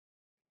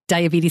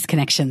Diabetes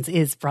Connections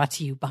is brought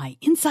to you by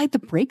Inside the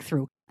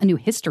Breakthrough, a new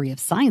history of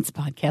science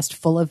podcast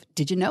full of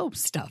did you know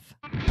stuff.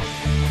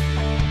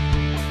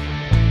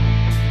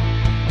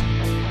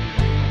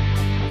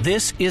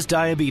 This is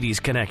Diabetes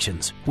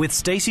Connections with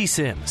Stacey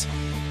Sims.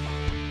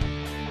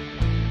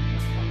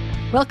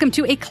 Welcome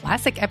to a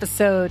classic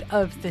episode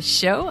of the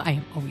show. I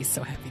am always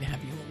so happy to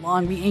have you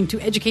along. We aim to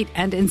educate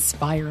and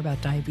inspire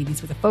about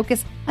diabetes with a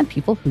focus on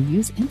people who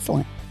use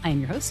insulin. I am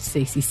your host,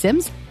 Stacey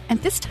Sims,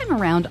 and this time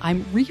around,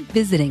 I'm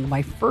revisiting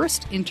my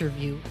first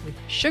interview with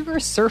Sugar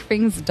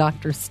Surfing's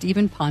Dr.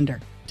 Stephen Ponder.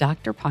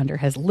 Dr. Ponder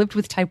has lived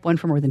with type 1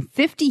 for more than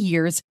 50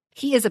 years.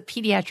 He is a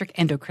pediatric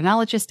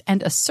endocrinologist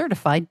and a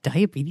certified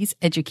diabetes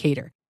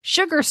educator.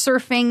 Sugar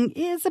surfing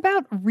is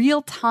about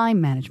real-time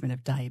management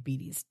of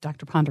diabetes.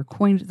 Dr. Ponder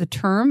coined the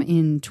term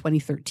in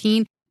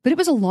 2013, but it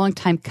was a long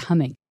time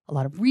coming. A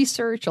lot of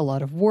research, a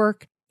lot of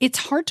work. It's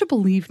hard to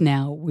believe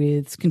now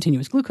with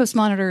continuous glucose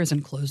monitors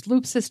and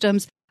closed-loop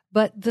systems,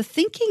 but the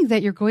thinking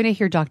that you're going to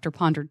hear Dr.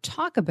 Ponder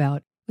talk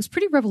about was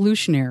pretty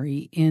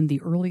revolutionary in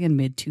the early and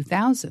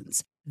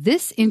mid-2000s.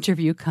 This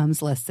interview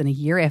comes less than a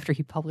year after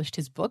he published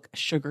his book,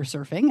 Sugar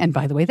Surfing. And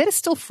by the way, that is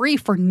still free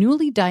for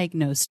newly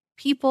diagnosed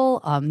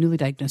people, newly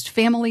diagnosed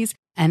families.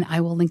 And I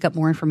will link up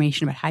more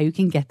information about how you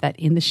can get that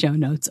in the show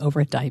notes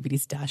over at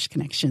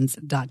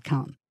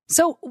diabetes-connections.com.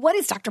 So what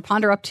is Dr.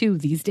 Ponder up to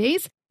these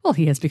days? Well,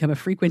 he has become a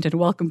frequent and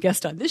welcome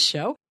guest on this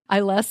show.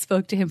 I last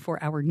spoke to him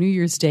for our New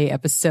Year's Day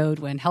episode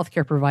when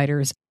healthcare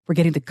providers were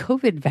getting the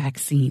COVID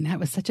vaccine. That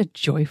was such a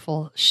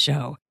joyful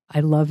show.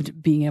 I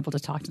loved being able to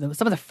talk to them.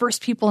 Some of the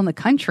first people in the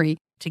country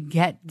to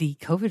get the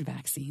COVID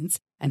vaccines,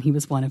 and he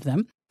was one of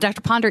them.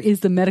 Dr. Ponder is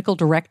the medical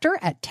director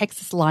at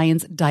Texas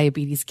Lions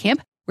Diabetes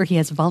Camp, where he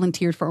has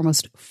volunteered for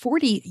almost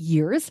 40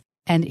 years.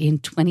 And in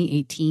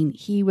 2018,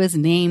 he was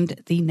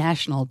named the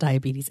National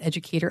Diabetes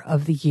Educator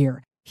of the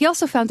Year. He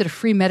also founded a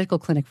free medical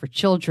clinic for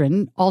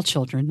children, all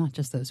children, not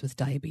just those with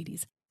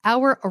diabetes.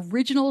 Our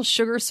original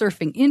Sugar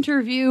Surfing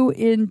interview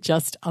in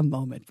just a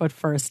moment. But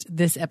first,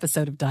 this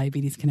episode of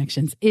Diabetes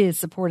Connections is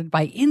supported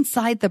by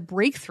Inside the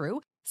Breakthrough,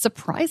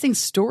 surprising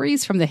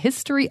stories from the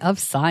history of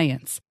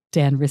science.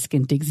 Dan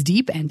Riskin digs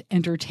deep and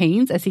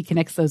entertains as he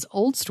connects those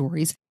old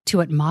stories to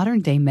what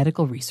modern-day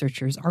medical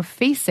researchers are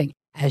facing.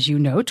 As you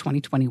know,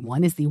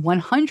 2021 is the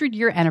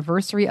 100-year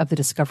anniversary of the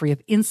discovery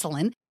of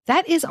insulin.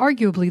 That is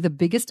arguably the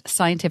biggest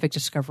scientific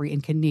discovery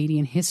in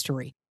Canadian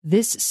history.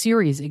 This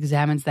series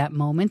examines that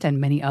moment and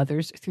many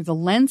others through the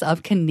lens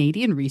of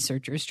Canadian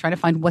researchers trying to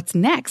find what's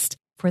next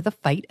for the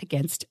fight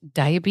against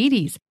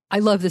diabetes. I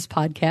love this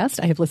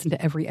podcast. I have listened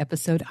to every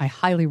episode. I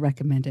highly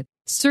recommend it.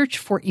 Search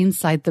for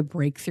Inside the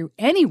Breakthrough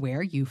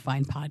anywhere you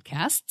find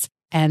podcasts.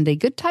 And a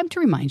good time to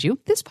remind you,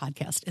 this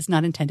podcast is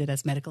not intended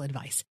as medical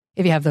advice.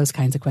 If you have those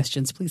kinds of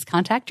questions, please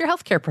contact your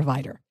healthcare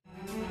provider.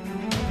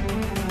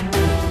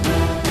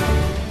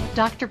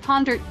 Dr.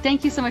 Ponder,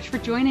 thank you so much for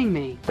joining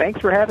me. Thanks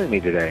for having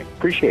me today.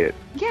 Appreciate it.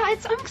 Yeah,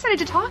 I'm excited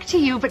to talk to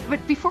you.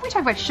 But before we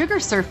talk about sugar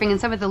surfing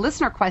and some of the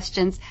listener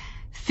questions,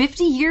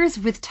 50 years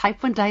with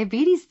type 1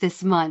 diabetes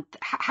this month.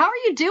 How are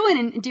you doing?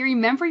 And do you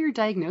remember your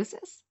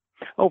diagnosis?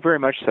 Oh, very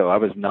much so. I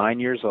was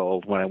 9 years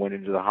old when I went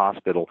into the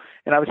hospital,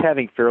 and I was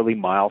having fairly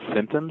mild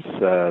symptoms,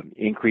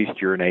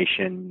 increased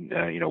urination,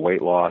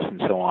 weight loss,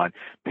 and so on.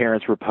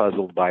 Parents were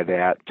puzzled by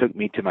that, took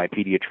me to my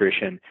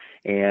pediatrician,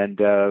 and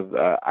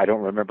I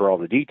don't remember all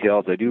the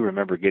details. I do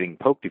remember getting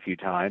poked a few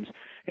times,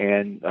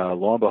 and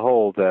lo and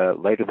behold,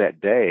 later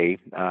that day,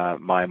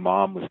 my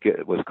mom was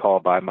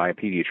called by my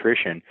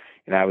pediatrician,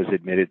 and I was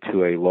admitted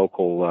to a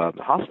local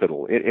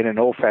hospital in an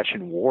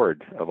old-fashioned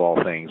ward of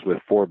all things with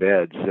 4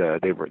 beds.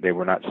 They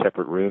were not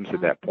separate rooms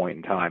at that point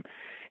in time.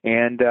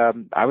 And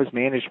I was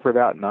managed for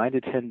about 9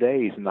 to 10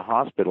 days in the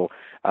hospital.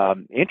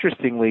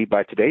 Interestingly,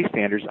 by today's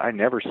standards, I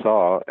never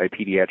saw a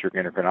pediatric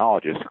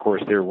endocrinologist. Of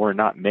course, there were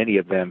not many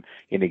of them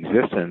in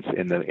existence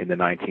in the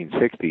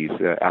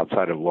 1960s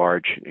outside of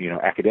large,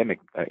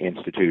 academic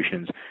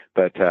institutions.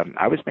 But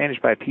I was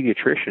managed by a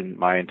pediatrician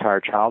my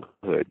entire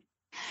childhood.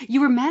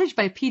 You were managed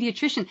by a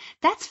pediatrician.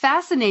 That's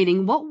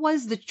fascinating. What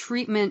was the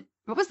treatment?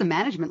 What was the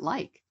management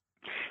like?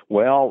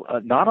 Well,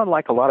 not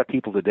unlike a lot of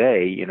people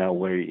today,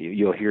 where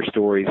you'll hear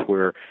stories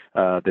where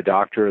the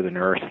doctor or the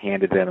nurse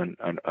handed them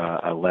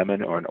a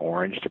lemon or an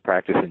orange to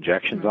practice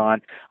injections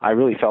on. I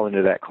really fell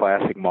into that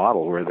classic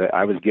model where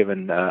I was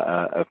given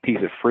a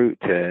piece of fruit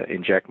to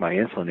inject my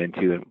insulin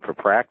into for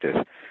practice.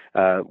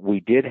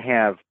 We did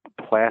have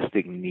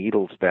plastic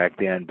needles back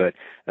then, but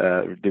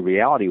the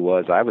reality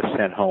was I was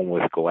sent home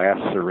with glass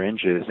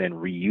syringes and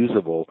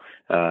reusable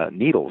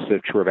needles,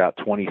 which were about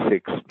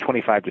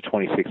 25 to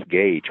 26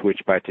 gauge,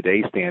 which by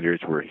today's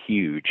standards were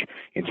huge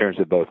in terms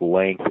of both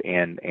length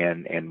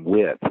and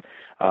width.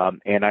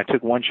 And I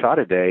took one shot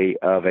a day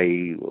of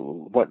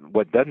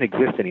what doesn't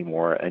exist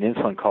anymore, an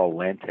insulin called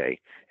Lente,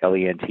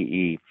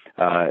 Lente.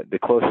 The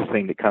closest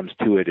thing that comes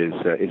to it is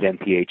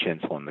NPH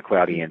insulin, the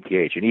cloudy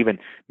NPH. And even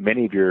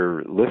many of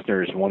your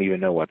listeners won't even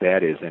know what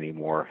that is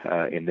anymore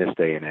in this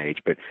day and age.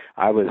 But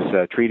I was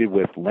treated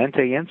with Lente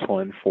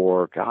insulin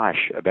for,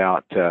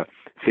 about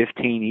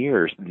 15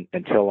 years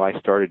until I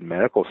started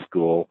medical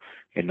school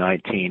in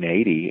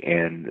 1980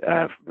 and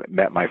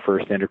met my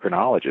first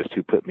endocrinologist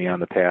who put me on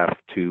the path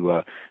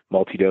to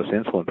multi-dose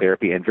insulin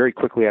therapy, and very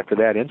quickly after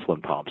that,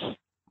 insulin pumps.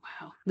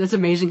 Wow. That's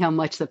amazing how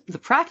much the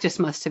practice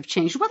must have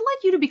changed. What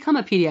led you to become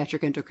a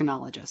pediatric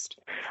endocrinologist?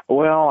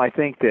 Well, I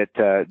think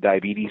that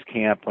diabetes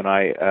camp, when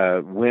I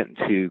went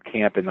to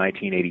camp in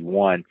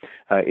 1981,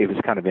 it was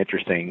kind of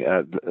interesting.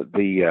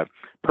 The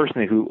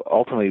person who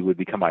ultimately would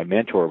become my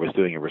mentor was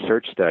doing a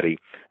research study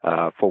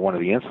for one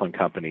of the insulin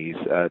companies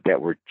that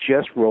were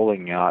just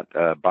rolling out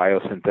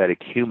biosynthetic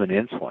human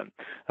insulin.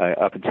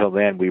 Up until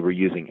then, we were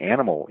using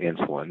animal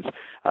insulins.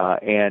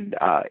 And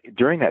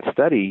during that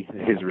study,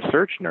 his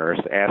research nurse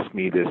asked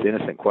me this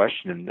innocent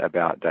question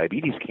about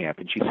diabetes camp,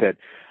 and she said,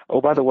 "Oh,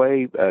 by the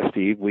way,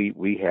 Steve,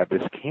 we have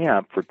this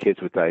camp for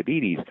kids with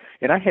diabetes."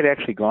 And I had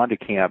actually gone to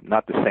camp,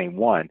 not the same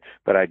one,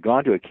 but I'd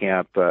gone to a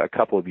camp a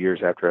couple of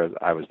years after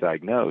I was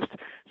diagnosed.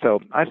 So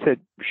I said,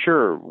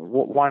 sure,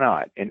 why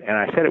not? And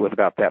I said it with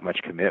about that much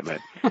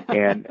commitment.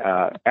 And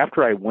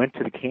after I went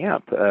to the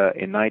camp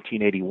in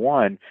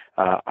 1981,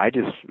 I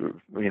just,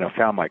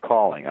 found my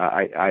calling.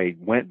 I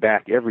went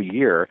back every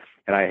year,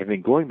 and I have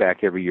been going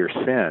back every year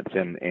since.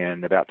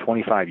 And about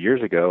 25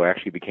 years ago, I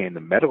actually became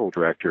the medical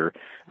director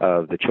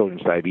of the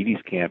Children's Diabetes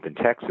Camp in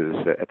Texas,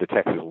 at the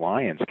Texas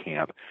Lions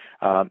Camp.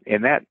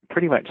 And that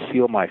pretty much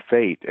sealed my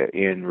fate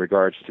in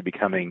regards to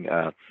becoming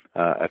a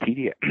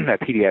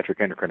pediatric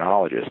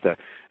endocrinologist.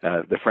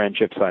 The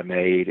friendships I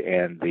made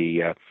and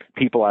the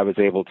people I was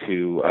able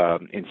to,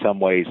 in some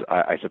ways,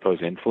 I suppose,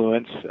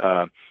 influence.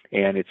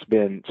 And it's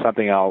been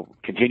something I'll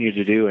continue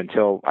to do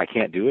until I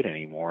can't do it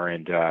anymore.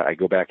 And I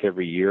go back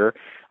every year.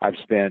 I've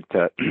spent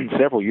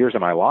several years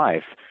of my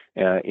life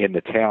in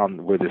the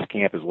town where this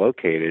camp is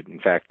located. In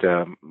fact,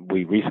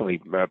 we recently,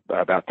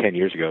 about 10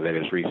 years ago, that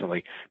is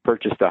recently,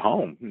 purchased a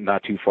home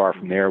not too far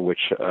from there,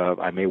 which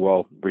I may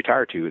well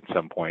retire to at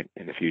some point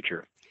in the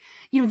future.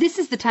 This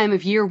is the time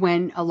of year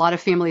when a lot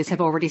of families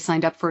have already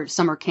signed up for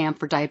summer camp,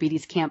 for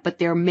diabetes camp, but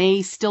there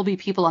may still be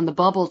people on the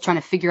bubble trying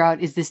to figure out,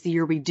 is this the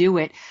year we do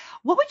it?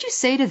 What would you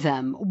say to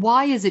them?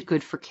 Why is it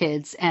good for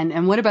kids?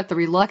 And what about the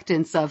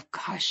reluctance of,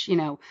 gosh,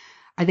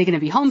 are they going to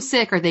be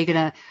homesick? Are they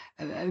going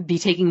to be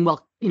taken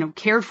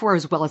cared for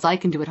as well as I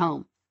can do at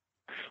home?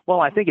 Well,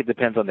 I think it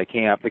depends on the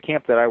camp. The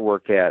camp that I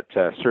work at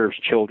serves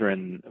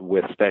children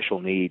with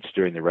special needs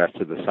during the rest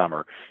of the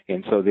summer.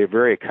 And so they're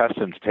very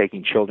accustomed to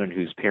taking children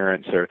whose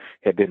parents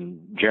have been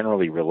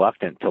generally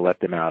reluctant to let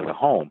them out of the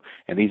home.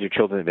 And these are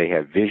children that they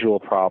have visual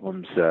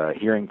problems,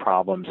 hearing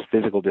problems,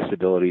 physical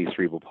disabilities,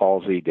 cerebral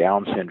palsy,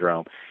 Down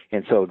syndrome.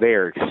 And so they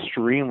are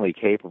extremely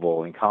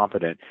capable and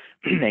competent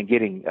in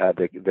getting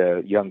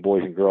the young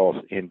boys and girls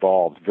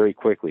involved very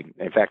quickly.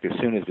 In fact, as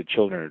soon as the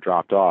children are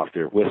dropped off,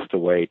 they're whisked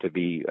away to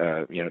be,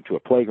 to a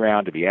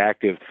playground, to be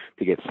active,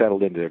 to get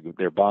settled into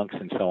their bunks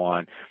and so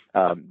on.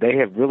 They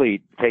have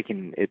really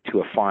taken it to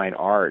a fine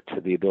art,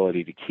 the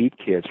ability to keep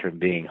kids from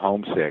being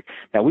homesick.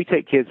 Now, we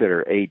take kids that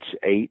are aged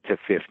 8 to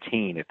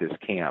 15 at this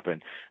camp,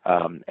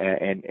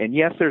 and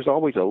yes, there's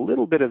always a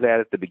little bit of that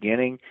at the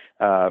beginning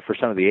for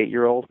some of the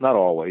 8-year-olds. Not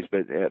always,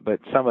 but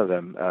some of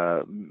them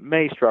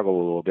may struggle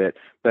a little bit,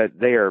 but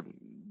they are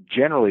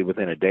generally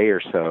within a day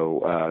or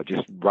so,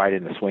 just right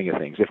in the swing of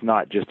things, if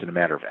not just in a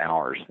matter of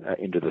hours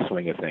into the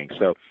swing of things.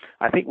 So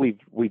I think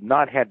we've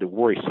not had to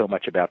worry so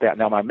much about that.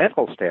 Now, my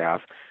medical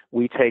staff,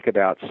 we take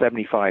about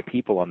 75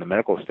 people on the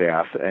medical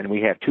staff, and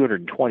we have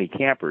 220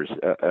 campers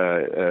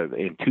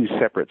in 2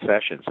 separate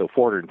sessions, so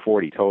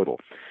 440 total.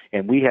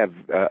 And we have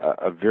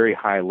a very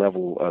high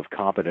level of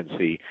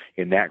competency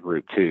in that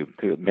group, too.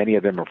 Many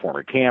of them are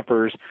former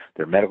campers.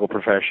 They're medical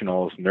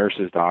professionals,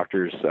 nurses,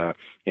 doctors,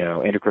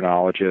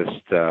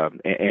 endocrinologists,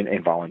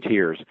 and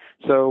volunteers.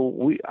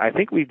 So I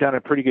think we've done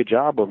a pretty good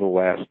job over the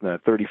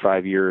last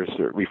 35 years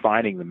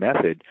refining the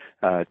method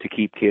to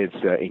keep kids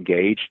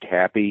engaged,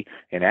 happy,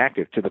 and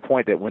active, to the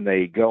point that when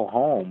they go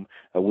home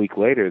a week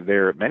later,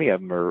 many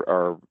of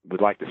them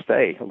would like to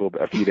stay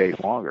a few days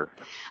longer.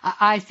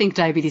 I think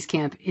diabetes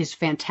camp is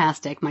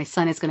fantastic. My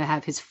son is going to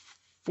have his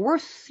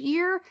fifth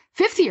year.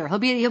 He'll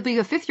be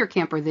a 5th-year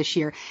camper this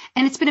year,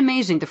 and it's been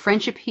amazing. The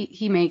friendship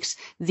he makes,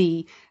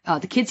 the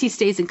kids he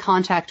stays in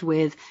contact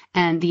with,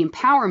 and the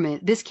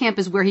empowerment. This camp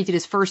is where he did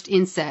his first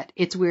inset.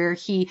 It's where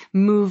he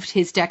moved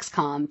his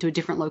Dexcom to a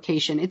different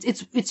location.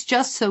 It's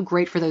just so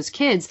great for those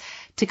kids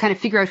to kind of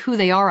figure out who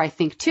they are, I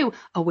think, too,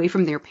 away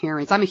from their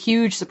parents. I'm a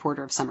huge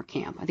supporter of summer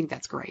camp. I think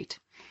that's great.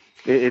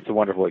 It's a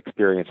wonderful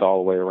experience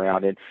all the way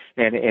around, and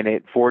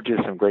it forges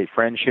some great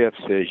friendships,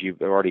 as you've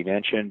already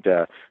mentioned,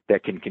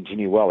 that can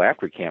continue well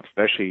after camp.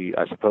 Especially,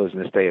 I suppose, in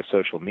this day of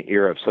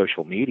era of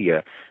social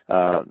media,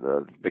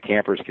 the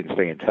campers can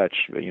stay in touch.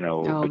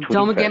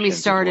 Don't get me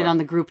started on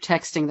the group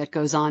texting that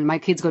goes on. My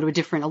kids go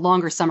to a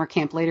longer summer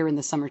camp later in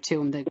the summer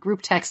too, and the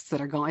group texts that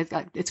are going,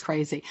 it's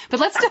crazy. But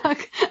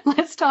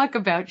let's talk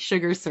about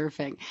sugar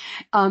surfing.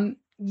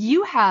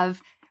 You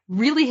have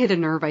really hit a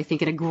nerve, I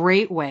think, in a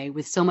great way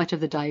with so much of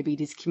the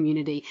diabetes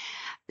community.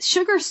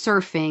 Sugar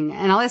surfing,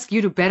 and I'll ask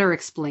you to better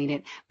explain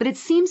it, but it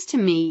seems to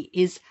me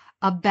is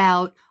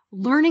about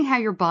learning how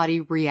your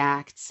body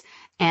reacts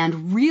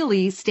and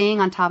really staying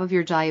on top of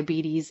your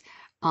diabetes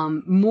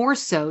more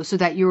so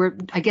that you're,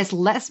 I guess,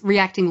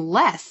 reacting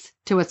less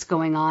to what's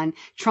going on,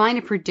 trying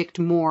to predict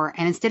more,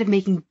 and instead of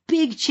making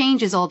big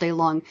changes all day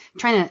long,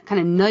 trying to kind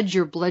of nudge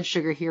your blood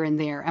sugar here and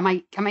there. Am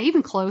I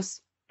even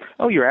close?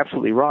 Oh, you're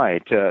absolutely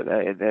right.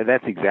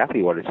 That's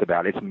exactly what it's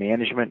about. It's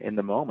management in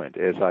the moment,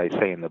 as I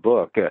say in the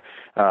book.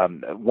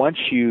 Once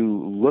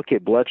you look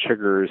at blood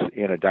sugars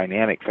in a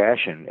dynamic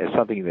fashion as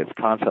something that's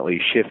constantly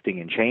shifting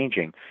and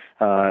changing,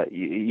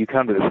 you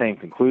come to the same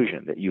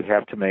conclusion that you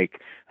have to make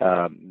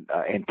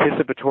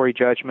anticipatory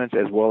judgments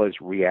as well as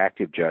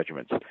reactive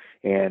judgments.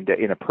 And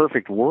in a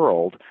perfect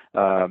world,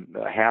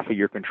 half of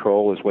your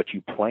control is what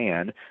you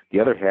plan. The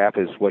other half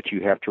is what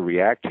you have to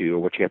react to or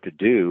what you have to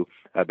do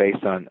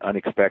based on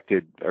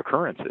unexpected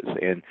occurrences.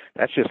 And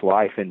that's just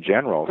life in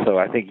general. So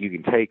I think you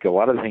can take a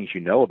lot of the things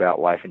you know about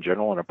life in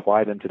general and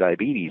apply them to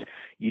diabetes.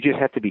 You just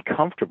have to be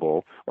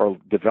comfortable or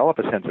develop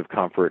a sense of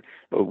comfort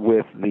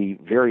with the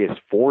various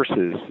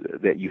forces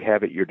that you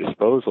have at your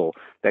disposal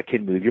that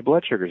can move your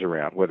blood sugars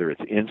around, whether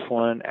it's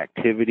insulin,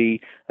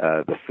 activity,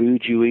 the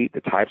foods you eat,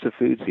 the types of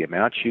foods, the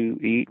amounts you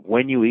eat,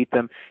 when you eat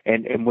them.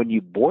 And when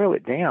you boil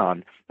it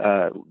down,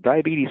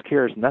 diabetes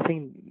care is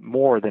nothing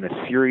more than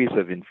a series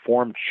of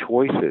informed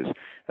choices.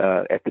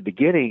 At the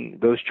beginning,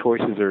 those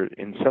choices are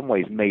in some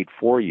ways made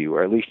for you,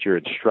 or at least you're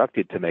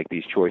instructed to make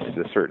these choices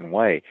a certain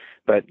way.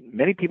 But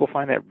many people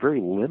find that very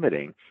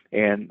limiting,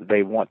 and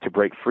they want to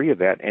break free of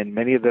that, and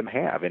many of them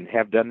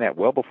have done that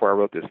well before I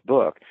wrote this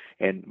book.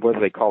 And whether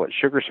they call it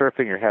sugar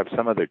surfing or have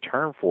some other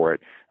term for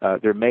it,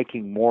 they're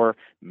making more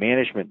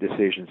management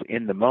decisions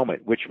in the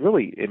moment, which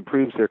really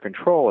improves their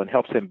control and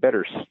helps them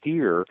better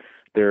steer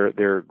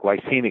their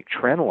glycemic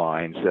trend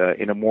lines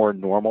in a more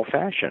normal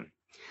fashion.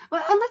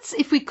 Well, and let's,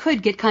 if we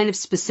could, get kind of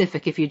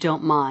specific, if you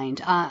don't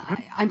mind.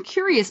 I'm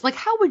curious, like,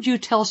 how would you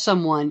tell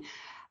someone,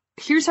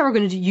 here's how we're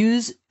going to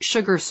use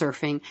sugar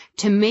surfing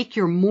to make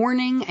your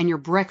morning and your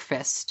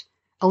breakfast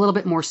a little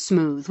bit more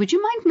smooth? Would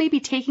you mind maybe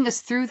taking us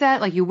through that?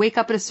 Like, you wake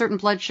up at a certain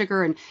blood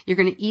sugar and you're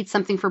going to eat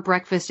something for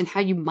breakfast, and how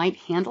you might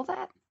handle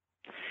that?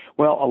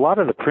 Well, a lot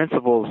of the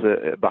principles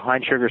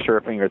behind sugar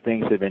surfing are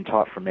things that have been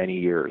taught for many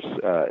years.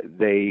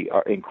 They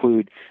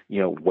include,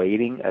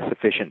 waiting a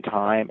sufficient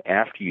time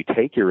after you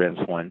take your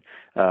insulin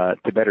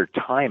to better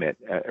time it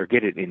or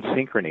get it in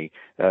synchrony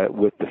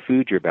with the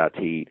food you're about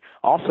to eat.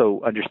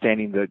 Also,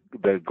 understanding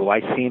the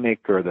glycemic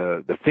or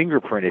the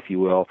fingerprint, if you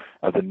will,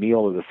 of the meal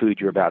or the food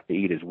you're about to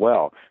eat as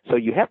well. So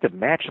you have to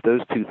match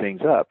those two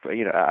things up.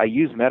 I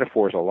use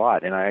metaphors a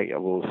lot, and I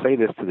will say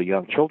this to the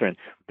young children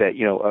that,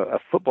 a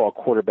football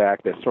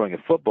quarterback that's throwing a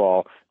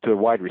football to a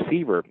wide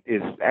receiver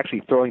is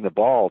actually throwing the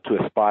ball to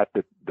a spot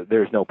that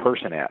there's no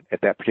person at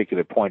that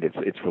particular point.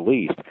 It's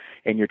released,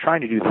 and you're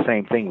trying to do the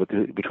same thing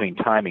between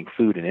timing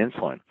food and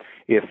insulin.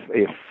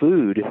 If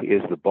food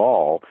is the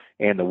ball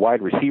and the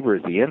wide receiver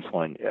is the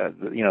insulin,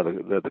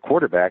 the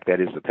quarterback,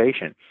 that is the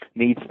patient,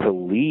 needs to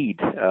lead.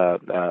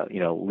 The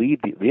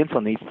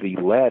insulin needs to be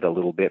led a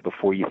little bit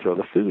before you throw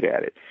the food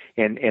at it.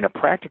 And in a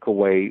practical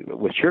way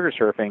with sugar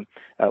surfing,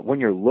 when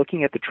you're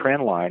looking at the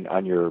trend line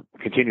on your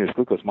continuous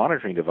glucose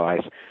monitoring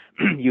device,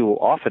 you will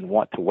often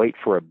want to wait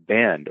for a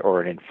bend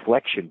or an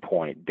inflection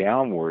point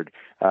downward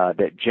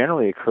that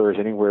generally occurs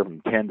anywhere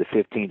from 10 to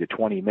 15 to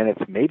 20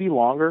 minutes, maybe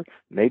longer,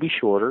 maybe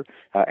shorter,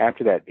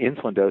 after that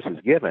insulin dose is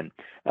given,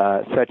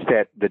 such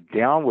that the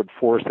downward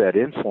force of that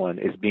insulin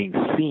is being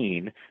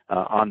seen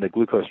on the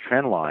glucose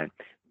trend line.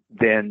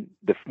 Then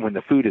when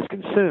the food is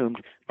consumed,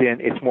 then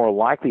it's more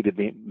likely to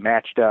be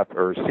matched up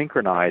or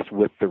synchronized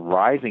with the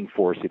rising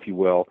force, if you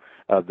will,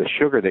 of the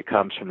sugar that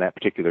comes from that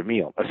particular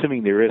meal,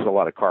 assuming there is a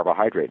lot of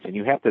carbohydrates. And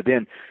you have to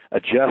then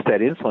adjust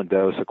that insulin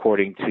dose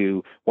according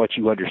to what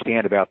you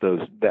understand about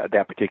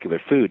that particular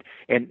food.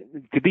 And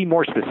to be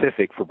more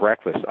specific, for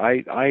breakfast,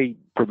 I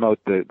promote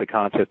the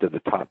concept of the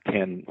top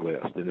 10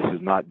 list. And this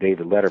is not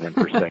David Letterman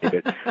per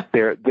se,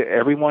 but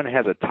everyone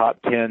has a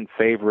top 10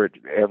 favorite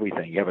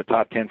everything. You have a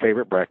top 10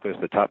 favorite breakfast,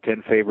 a top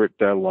 10 favorite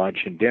lunch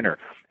and dinner.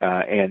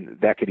 And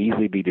that could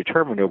easily be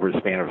determined over the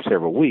span of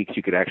several weeks.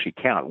 You could actually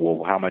count,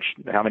 well, how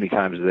many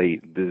times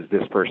does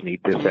this person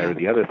eat this, that, or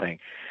the other thing.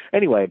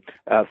 Anyway,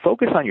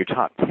 focus on your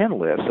top 10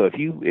 list. So if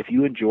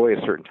you enjoy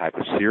a certain type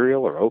of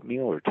cereal or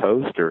oatmeal or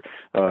toast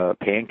or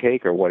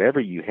pancake or whatever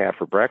you have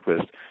for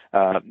breakfast,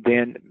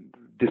 then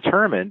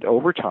determined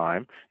over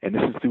time, and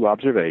this is through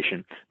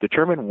observation,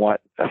 determine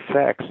what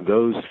effects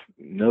those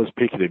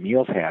particular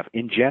meals have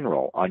in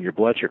general on your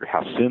blood sugar,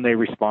 how soon they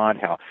respond,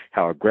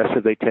 how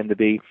aggressive they tend to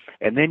be,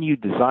 and then you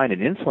design an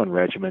insulin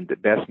regimen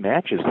that best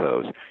matches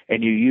those,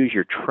 and you use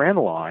your trend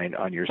line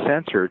on your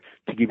sensor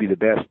to give you the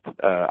best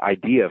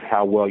idea of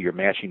how well you're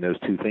matching those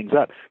two things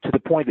up, to the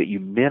point that you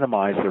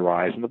minimize the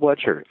rise in the blood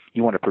sugar.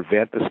 You want to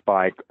prevent the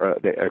spike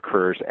that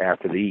occurs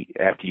after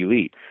you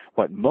eat.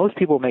 What most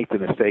people make the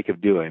mistake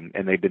of doing,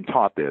 and they've been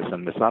taught this,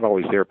 and it's not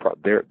always their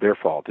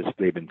fault,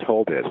 they've been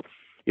told this,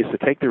 is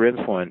to take their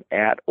insulin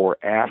at or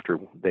after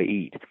they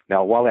eat.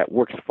 Now, while that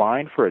works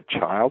fine for a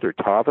child or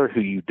toddler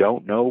who you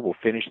don't know will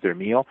finish their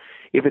meal,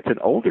 if it's an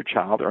older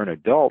child or an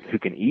adult who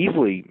can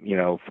easily,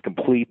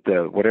 complete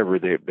the whatever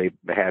they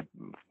had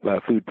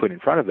food put in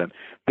front of them,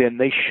 then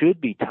they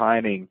should be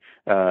timing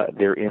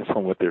their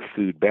insulin with their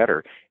food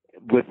better,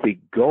 with the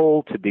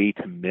goal to be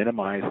to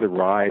minimize the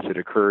rise that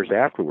occurs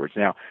afterwards.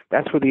 Now,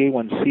 that's where the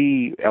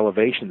A1C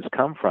elevations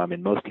come from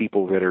in most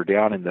people that are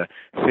down in the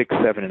 6,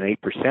 7, and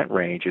 8%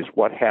 range, is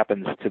what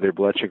happens to their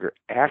blood sugar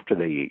after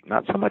they eat,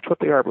 not so much what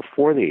they are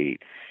before they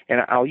eat.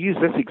 And I'll use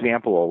this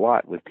example a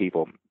lot with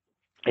people.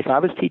 If I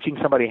was teaching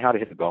somebody how to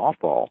hit a golf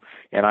ball,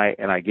 and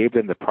I gave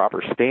them the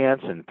proper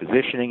stance and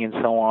positioning and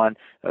so on,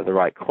 the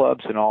right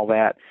clubs and all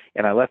that,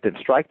 and I let them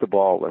strike the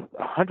ball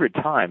 100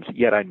 times,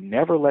 yet I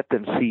never let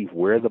them see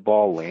where the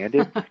ball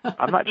landed,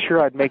 I'm not sure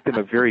I'd make them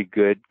a very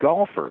good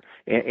golfer.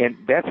 And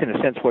that's, in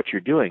a sense, what you're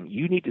doing.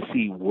 You need to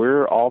see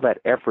where all that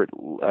effort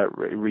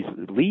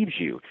leaves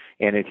you.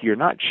 And if you're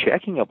not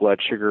checking a blood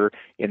sugar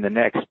in the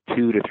next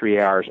 2 to 3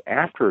 hours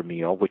after a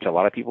meal, which a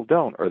lot of people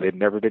don't, or they've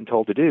never been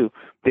told to do,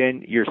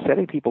 then you're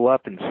setting people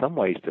up in some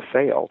ways to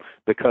fail,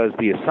 because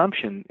the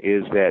assumption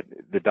is that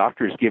the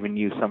doctor has given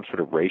you some sort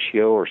of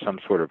ratio or some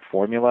sort of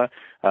formula,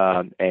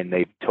 and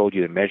they've told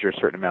you to measure a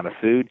certain amount of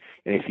food.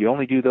 And if you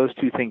only do those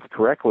two things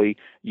correctly,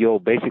 you'll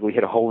basically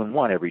hit a hole in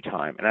one every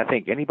time. And I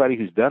think anybody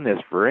who's done this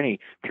for any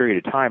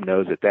period of time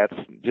knows that that's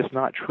just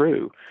not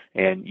true.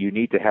 And you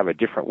need to have a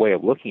different way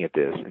of looking at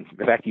this. In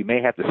fact, you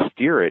may have to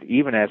steer it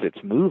even as it's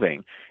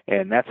moving.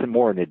 And that's a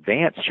more an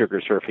advanced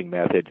sugar surfing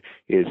method,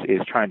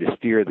 is trying to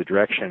steer the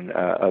direction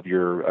of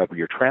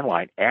your trend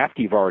line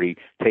after you've already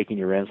taken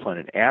your insulin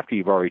and after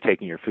you've already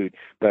taken your food.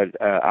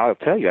 But I'll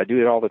tell you, I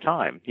do it all the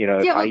time.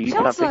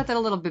 Tell us about that a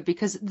little bit,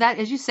 because that,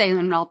 as you say,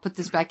 and I'll put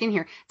this back in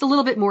here, it's a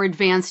little bit more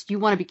advanced. You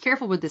want to be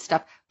careful with this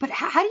stuff. But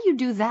how do you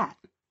do that?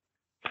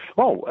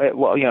 Well,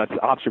 it's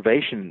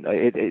observation,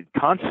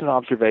 constant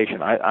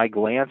observation. I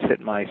glance at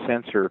my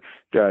sensor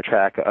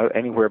track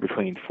anywhere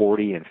between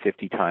 40 and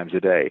 50 times a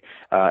day.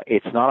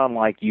 It's not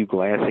unlike you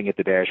glancing at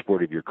the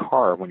dashboard of your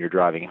car when you're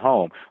driving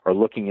home or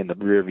looking in the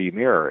rearview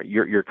mirror.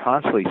 You're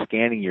constantly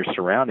scanning your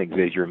surroundings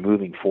as you're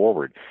moving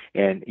forward,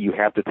 and you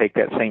have to take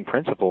that same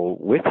principle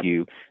with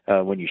you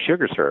when you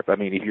sugar surf. I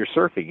mean, if you're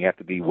surfing, you have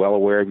to be well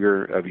aware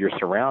of your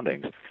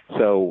surroundings.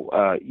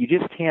 So you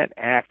just can't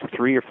act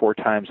 3 or 4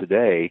 times a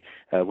day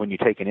when you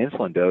take an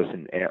insulin dose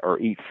or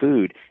eat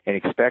food and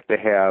expect to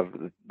have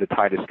the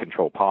tightest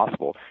control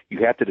possible.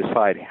 You have to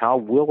decide how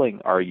willing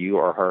are you,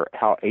 or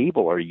how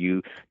able are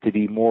you to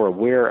be more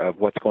aware of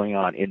what's going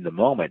on in the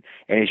moment.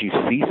 And as you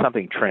see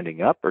something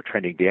trending up or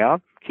trending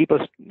down,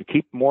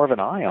 keep more of an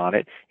eye on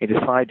it and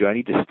decide, do I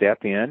need to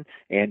step in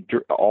and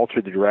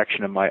alter the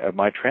direction of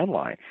my trend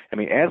line? I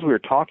mean, as we're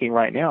talking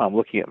right now, I'm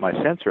looking at my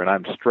sensor and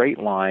I'm straight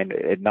lined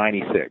at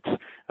 96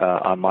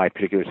 on my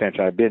particular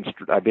sensor.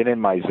 I've been in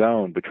my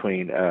zone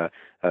between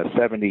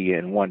 70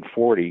 and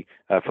 140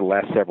 for the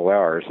last several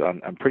hours.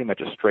 I'm pretty much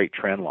a straight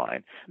trend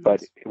line.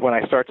 But when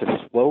I start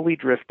to slowly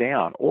drift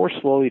down or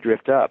slowly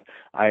drift up,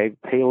 I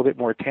pay a little bit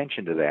more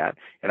attention to that,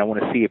 and I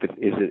want to see if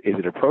is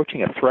it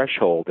approaching a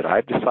threshold that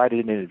I've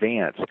decided in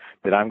advance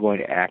that I'm going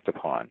to act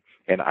upon.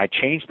 And I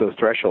change those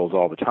thresholds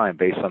all the time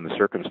based on the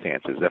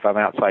circumstances. If I'm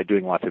outside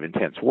doing lots of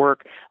intense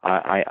work,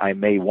 I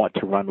may want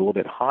to run a little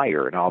bit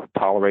higher, and I'll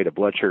tolerate a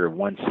blood sugar of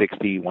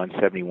 160,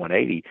 170,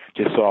 180,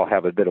 just so I'll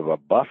have a bit of a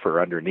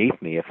buffer underneath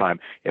me if I'm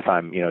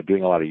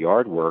doing a lot of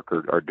yard work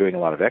or doing a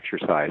lot of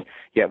exercise.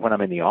 Yet when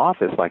I'm in the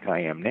office like I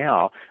am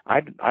now,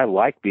 I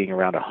like being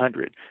around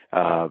 100,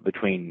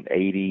 between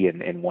 80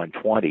 and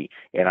 120,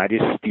 and I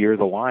just steer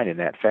the line in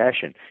that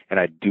fashion. And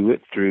I do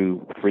it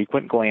through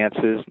frequent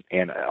glances,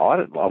 and a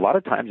lot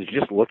of times it's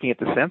just looking at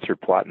the sensor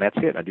plot, and that's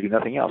it. I do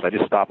nothing else. I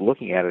just stopped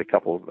looking at it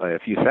a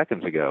few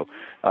seconds ago.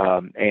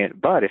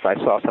 But if I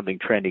saw something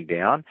trending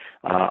down,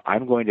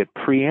 I'm going to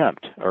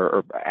preempt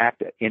or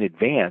act in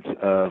advance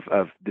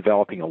of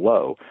developing a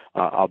low.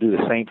 I'll do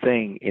the same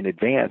thing in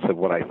advance of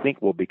what I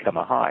think will become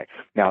a high.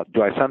 Now,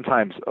 do I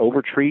sometimes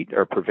overtreat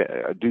or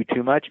do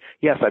too much?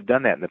 Yes, I've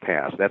done that in the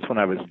past. That's when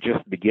I was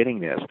just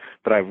beginning this.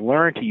 But I've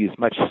learned to use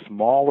much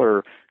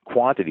smaller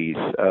quantities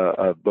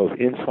of both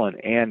insulin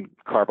and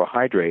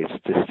carbohydrates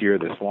to steer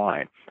this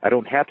line. I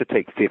don't have to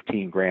take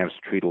 15 grams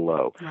to treat a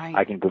low. Right.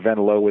 I can prevent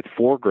a low with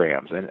 4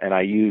 grams, and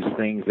I use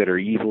things that are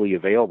easily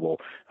available,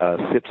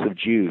 sips of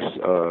juice,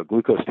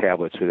 glucose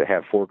tablets that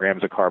have 4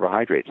 grams of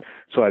carbohydrates.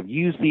 So I've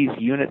used these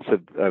units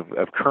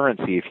of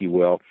currency, if you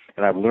will,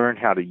 and I've learned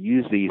how to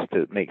use these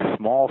to make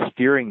small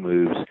steering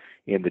moves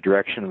in the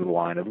direction of the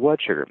line of blood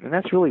sugar. And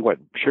that's really what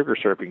sugar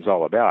surfing is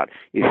all about,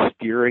 is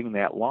steering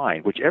that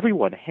line, which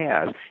everyone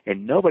has,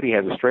 and nobody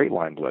has a straight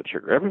line blood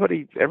sugar.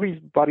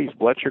 Everybody's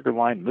blood sugar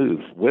line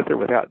moves with or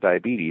without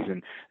diabetes.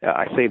 And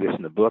I say this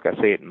in the book, I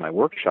say it in my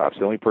workshops,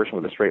 the only person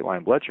with a straight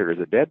line blood sugar is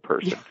a dead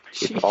person.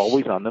 It's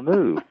always on the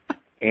move.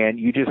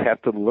 And you just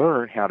have to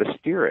learn how to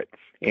steer it.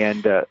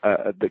 And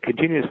the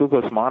continuous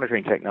glucose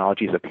monitoring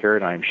technology is a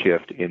paradigm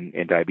shift in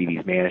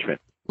diabetes management.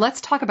 let's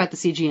talk about the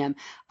CGM.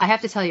 I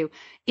have to tell you,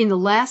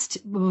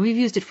 we've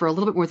used it for a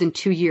little bit more than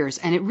 2 years,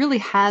 and it really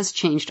has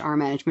changed our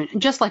management,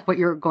 just like what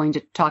you're going to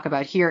talk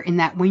about here, in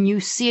that when you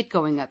see it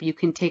going up, you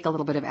can take a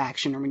little bit of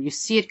action, or when you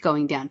see it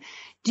going down.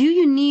 Do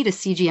you need a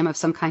CGM of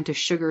some kind to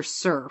sugar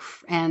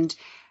surf? And,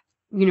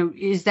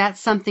 is that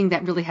something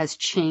that really has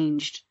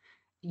changed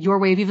your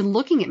way of even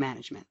looking at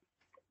management?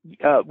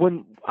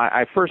 When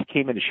I first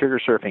came into sugar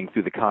surfing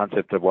through the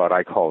concept of what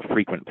I call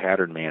frequent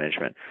pattern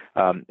management,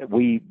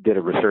 we did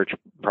a research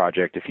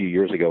project a few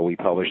years ago. We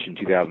published in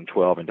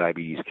 2012 in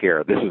Diabetes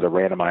Care. This was a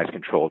randomized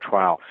controlled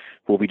trial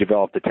where we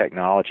developed a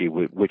technology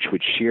which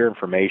would share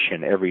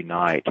information every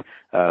night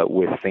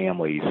with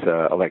families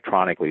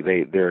electronically.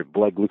 Their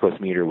blood glucose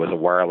meter was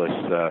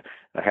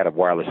had a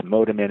wireless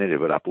modem in it. It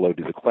would upload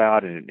to the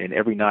cloud, and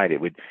every night it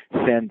would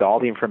send all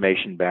the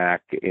information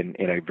back in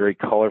a very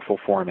colorful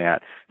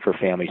format for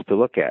families to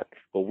look at.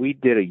 Well, we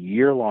did a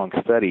year-long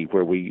study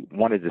where we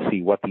wanted to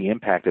see what the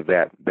impact of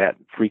that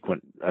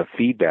frequent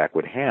feedback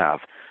would have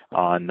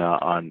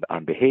on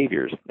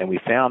behaviors, and we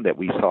found that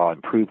we saw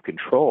improved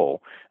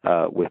control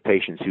with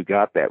patients who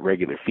got that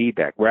regular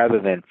feedback, rather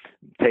than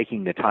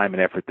taking the time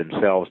and effort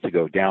themselves to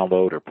go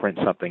download or print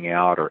something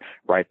out or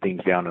write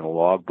things down in a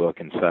logbook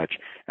and such.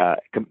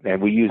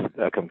 And we used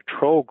a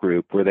control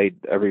group where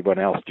everyone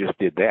else just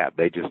did that.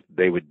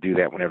 They would do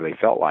that whenever they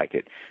felt like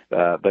it.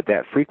 But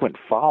that frequent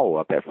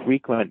follow-up, that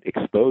frequent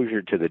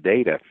exposure to the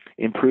data,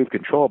 improved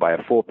control by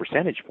a full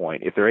percentage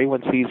point. If their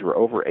A1Cs were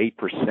over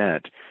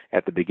 8%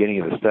 at the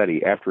beginning of the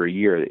study, after a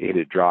year it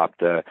had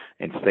dropped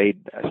and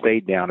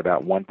stayed down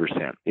about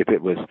 1%. If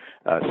it was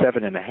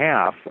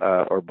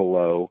 7.5 or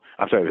below,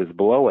 if it was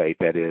below 8,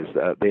 that is,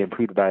 they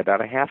improved by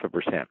about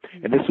 0.5%.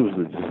 And this was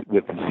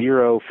with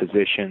zero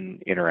physician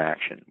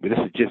interaction. This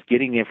is just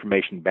getting the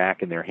information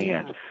back in their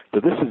hands. Yeah. So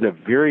this is a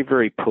very,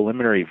 very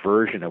preliminary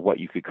version of what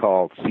you could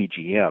call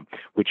CGM,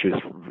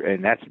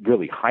 and that's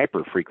really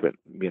hyper-frequent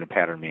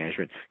pattern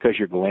management, because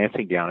you're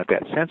glancing down at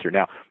that sensor.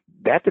 Now,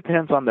 that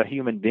depends on the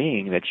human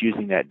being that's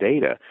using that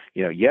data.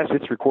 Yes,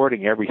 it's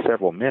recording every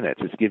several minutes.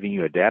 It's giving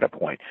you a data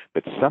point,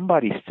 but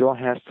somebody still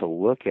has to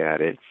look at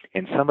it,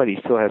 and somebody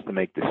still has to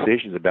make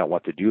decisions about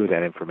what to do with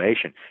that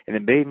information. And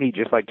it made me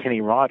just like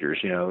Kenny Rogers,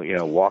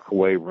 walk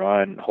away,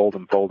 run, hold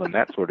them, fold them,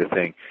 that sort of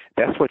thing.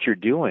 That's what you're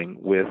doing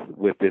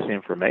with this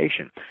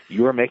information.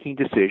 You are making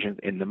decisions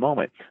in the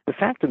moment. The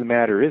fact of the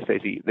matter is,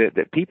 Stacey,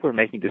 that people are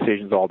making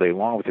decisions all day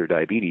long with their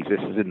diabetes. This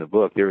is in the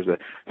book. There was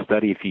a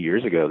study a few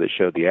years ago that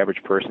showed the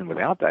average person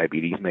without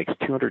diabetes makes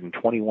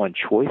 221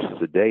 choices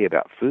a day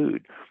about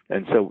food.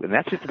 And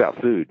that's just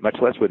about food, much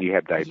less whether you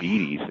have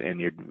diabetes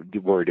and you're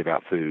worried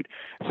about food.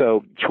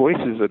 So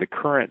choices are the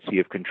currency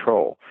of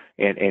control.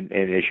 And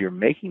as you're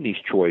making these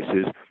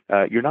choices,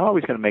 you're not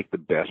always going to make the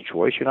best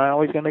choice. You're not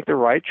always going to make the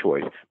right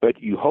choice.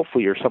 But you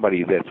hopefully are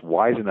somebody that's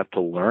wise enough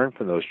to learn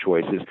from those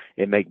choices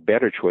and make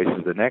better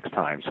choices the next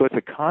time. So it's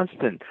a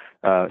constant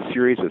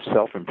series of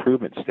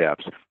self-improvement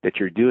steps that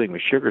you're doing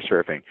with sugar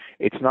surfing.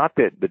 It's not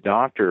that the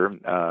doctor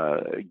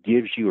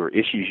gives you or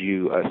issues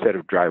you a set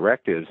of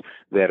directives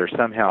that are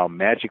somehow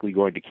magically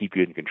going to keep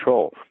you in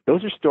control.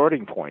 Those are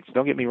starting points.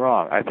 Don't get me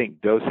wrong. I think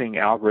dosing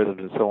algorithms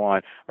and so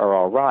on are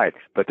all right,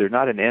 but they're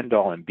not an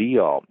end-all and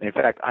be-all. In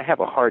fact, I have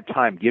a hard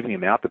time giving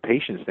them out to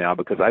patients now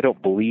because I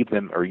don't believe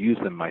them or use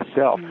them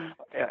myself,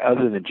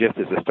 other than just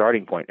as a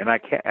starting point. And I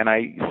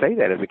say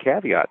that as a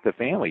caveat to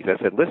families.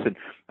 I said, listen,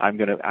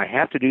 I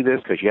have to do this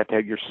because you have to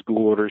have your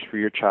school orders for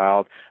your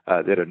child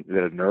that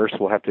a nurse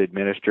will have to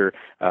administer.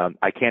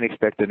 I can't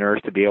expect the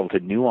nurse to be able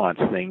to nuance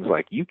things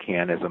like you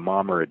can as a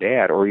mom or a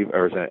dad or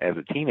as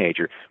a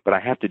teenager, but I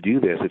have to do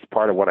this. It's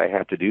part of what I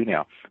have to do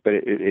now. But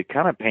it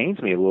kind of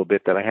pains me a little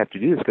bit that I have to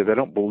do this because I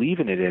don't believe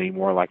in it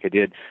anymore like I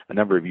did a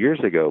number of years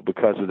ago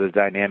because of the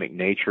dynamic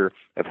nature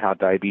of how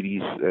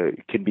diabetes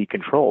can be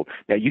controlled.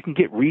 Now, you can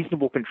get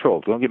reasonable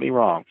control. Don't get me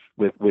wrong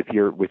with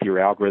your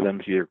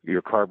algorithms,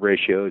 your carb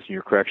ratios, and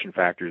your correction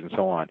factors, and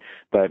so on.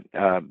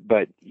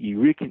 But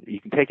you can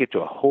take it to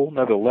a whole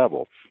nother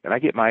level. And I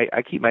keep my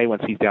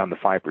A1Cs down the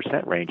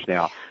 5% range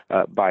now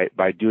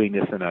by doing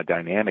this in a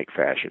dynamic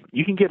fashion.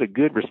 You can get a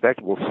good,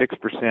 respectable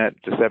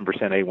 6% to 7%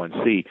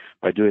 A1C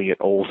by doing it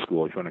old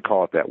school, if you want to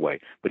call it that way.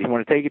 But if you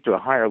want to take it to a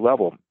higher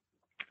level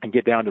and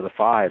get down to the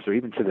 5s or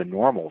even to the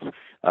normals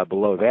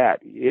below that,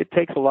 it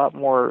takes a lot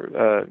more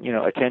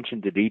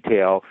attention to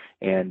detail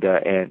and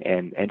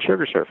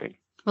sugar surfing.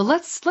 Well,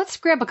 let's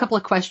grab a couple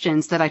of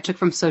questions that I took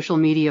from social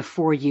media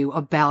for you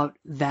about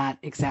that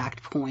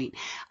exact point.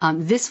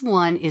 These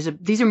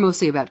are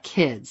mostly about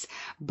kids,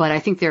 but I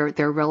think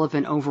they're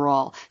relevant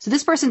overall. So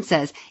this person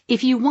says,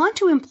 if you want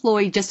to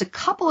employ just a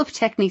couple of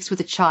techniques with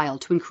a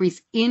child to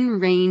increase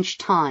in-range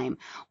time,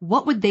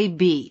 what would they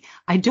be?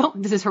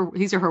 These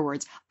are her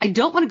words. I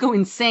don't want to go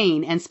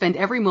insane and spend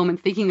every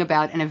moment thinking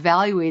about and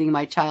evaluating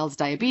my child's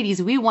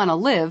diabetes. We want to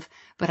live,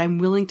 but I'm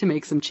willing to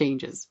make some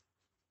changes.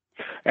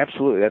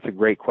 Absolutely. That's a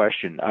great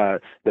question.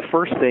 The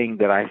first thing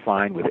that I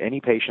find with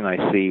any patient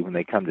I see when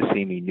they come to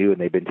see me new and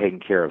they've been taken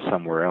care of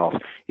somewhere else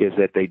is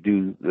that they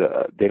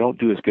don't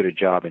do as good a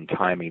job in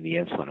timing the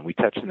insulin. And we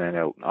touched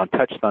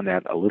on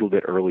that a little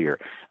bit earlier.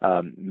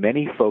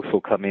 Many folks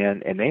will come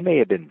in and they may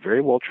have been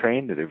very well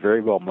trained, they're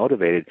very well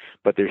motivated,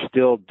 but they're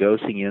still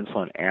dosing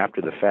insulin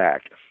after the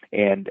fact.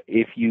 And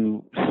if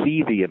you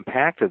see the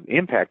impact of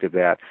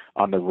that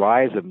on the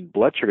rise of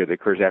blood sugar that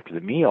occurs after the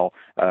meal,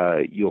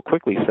 you'll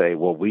quickly say,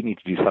 well, we need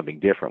to do something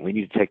different. We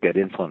need to take that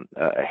insulin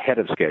ahead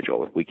of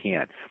schedule if we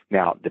can.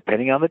 Now,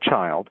 depending on the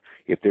child,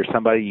 if there's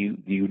somebody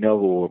you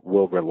know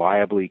will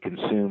reliably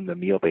consume the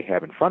meal they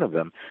have in front of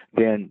them,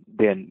 then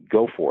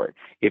go for it.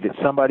 If it's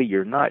somebody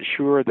you're not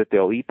sure that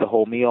they'll eat the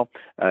whole meal,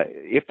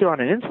 if they're on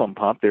an insulin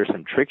pump, there's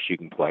some tricks you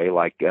can play,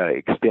 like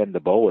extend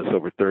the bolus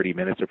over 30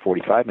 minutes or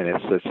 45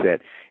 minutes such that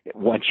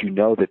once you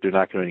know that they're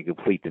not going to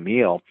complete the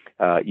meal,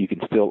 you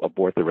can still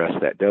abort the rest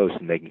of that dose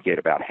and they can get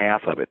about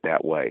half of it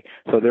that way.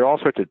 So there are all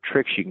sorts of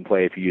tricks you can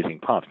play if you're using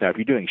pumps. Now, if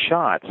you're doing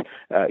shots,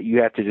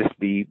 you have to just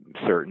be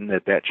certain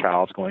that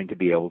child's going to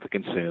be able to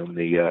consume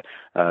the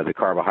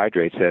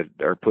carbohydrates that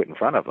are put in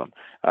front of them.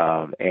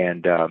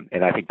 And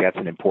I think that's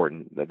an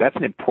important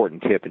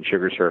tip in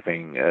sugar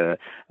surfing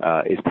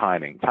is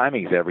timing.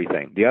 Timing is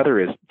everything. The other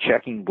is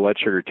checking blood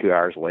sugar 2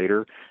 hours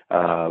later,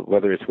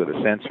 whether it's with a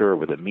sensor or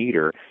with a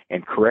meter,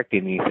 and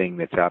correcting anything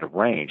that's out of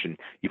range. And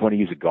you want to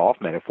use a golf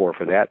metaphor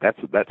for that.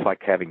 That's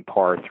like having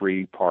par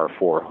 3, par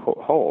 4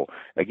 hole.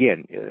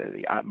 Again,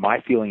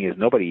 my feeling is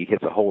nobody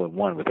hits a hole in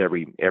one with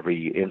every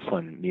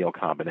insulin meal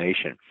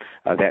combination.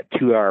 That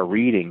 2 hour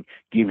reading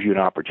gives you an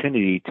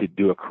opportunity to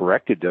do a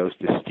corrected dose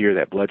to steer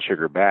that blood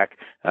sugar back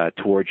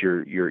towards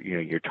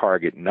your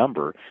target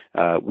number,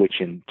 which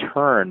in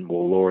turn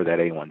will lower that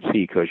A1C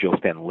because you'll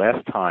spend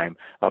less time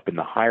up in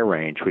the high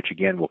range, which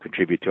again will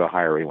contribute to a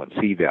higher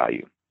A1C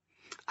value.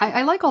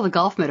 I like all the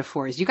golf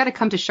metaphors. You got to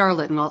come to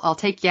Charlotte and I'll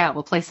take you out.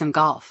 We'll play some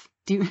golf.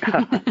 All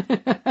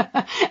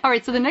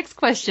right. So the next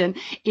question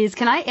is,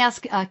 can I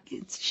ask,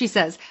 she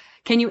says,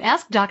 can you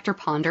ask Dr.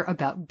 Ponder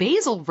about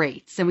basal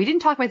rates? And we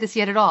didn't talk about this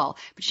yet at all,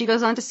 but she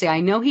goes on to say,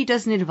 I know he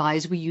doesn't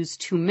advise we use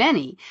too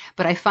many,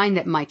 but I find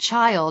that my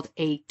child,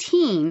 a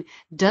teen,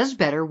 does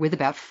better with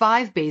about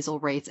 5 basal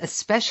rates,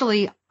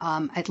 especially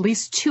at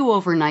least 2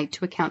 overnight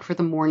to account for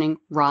the morning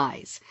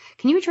rise.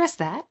 Can you address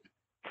that?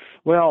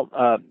 Well,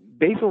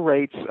 basal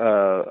rates have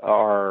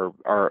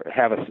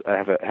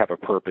a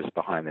purpose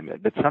behind them,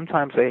 but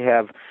sometimes they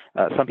have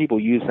some people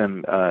use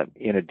them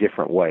in a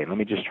different way. Let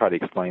me just try to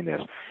explain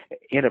this.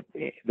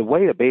 The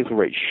way a basal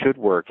rate should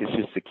work is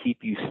just to keep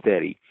you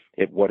steady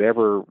at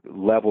whatever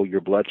level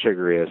your blood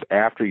sugar is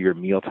after your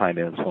mealtime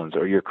insulins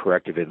or your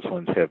corrective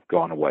insulins have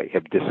gone away,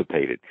 have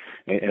dissipated.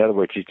 In other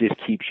words, it just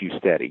keeps you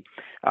steady.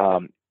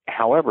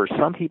 However,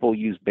 some people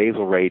use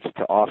basal rates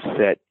to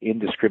offset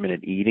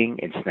indiscriminate eating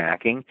and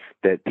snacking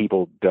that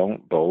people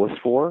don't bolus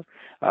for.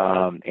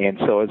 And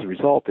so as a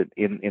result,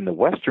 in the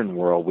Western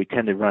world, we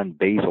tend to run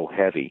basal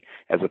heavy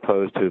as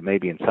opposed to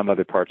maybe in some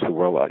other parts of the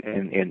world.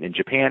 In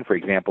Japan, for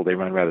example, they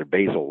run rather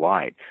basal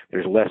light.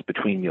 There's less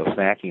between meal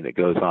snacking that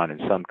goes on in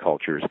some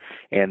cultures.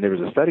 And there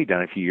was a study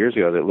done a few years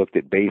ago that looked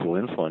at basal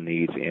insulin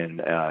needs in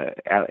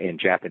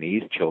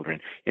Japanese children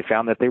and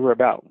found that they were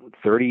about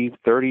 30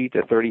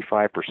 to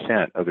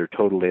 35% of their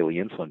total daily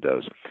insulin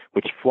dose,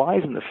 which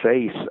flies in the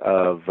face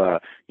of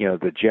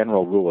the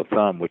general rule of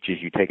thumb, which is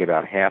you take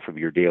about half of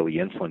your daily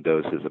insulin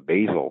dose as a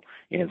basal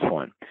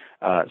insulin.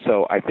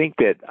 So I think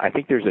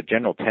there's a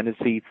general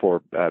tendency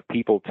for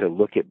people to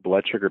look at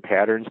blood sugar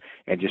patterns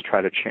and just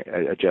try to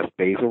adjust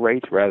basal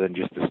rates rather than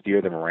just to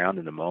steer them around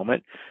in the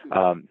moment.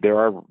 There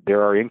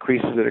are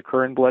increases that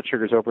occur in blood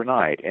sugars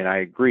overnight, and I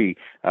agree.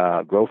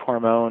 Growth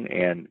hormone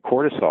and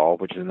cortisol,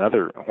 which is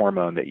another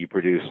hormone that you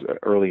produce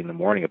early in the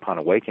morning upon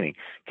awakening,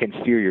 can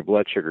steer your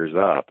blood sugars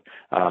up.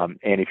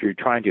 And if you're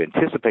trying to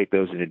anticipate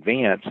those in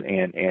advance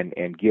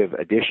and give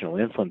additional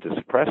insulin to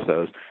suppress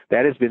those,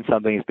 that has been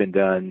something that's been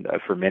done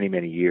for many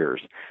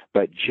years.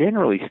 But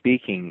generally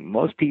speaking,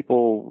 most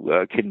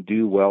people can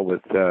do well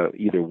with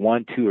either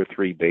 1, 2, or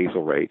 3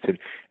 basal rates. And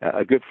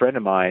a good friend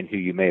of mine who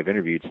you may have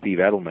interviewed, Steve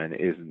Edelman,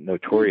 is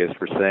notorious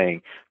for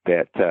saying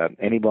that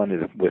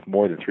anyone with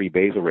more than 3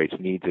 basal rates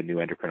needs a new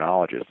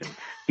endocrinologist. And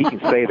he can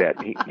say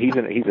that.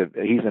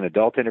 He's an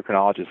adult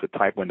endocrinologist with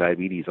type 1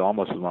 diabetes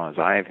almost as long as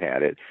I've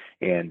had it,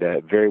 and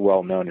very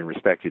well known and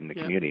respected in the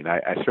community. And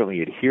I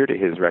certainly adhere to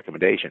his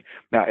recommendation.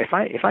 Now, if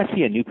I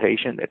see a new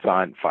patient that's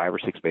on 5 or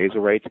 6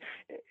 basal rates,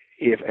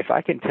 if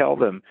I can tell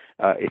them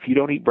if you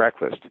don't eat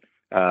breakfast,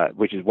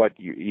 which is what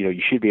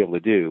you should be able to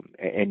do,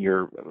 and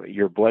your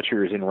blood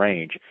sugar is in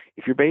range,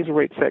 if your basal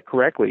rate's set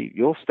correctly,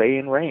 you'll stay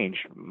in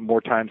range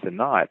more times than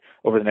not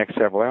over the next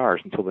several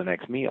hours until the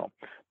next meal.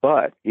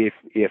 But if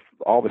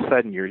all of a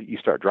sudden you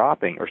start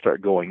dropping or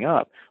start going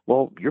up,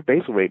 well, your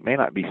basal rate may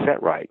not be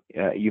set right.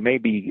 You may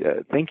be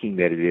thinking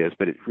that it is,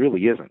 but it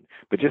really isn't.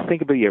 But just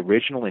think of the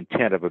original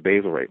intent of a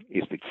basal rate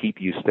is to keep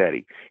you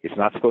steady. It's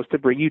not supposed to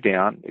bring you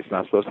down. It's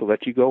not supposed to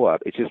let you go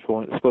up. It's just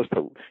supposed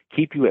to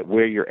keep you at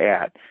where you're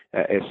at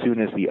as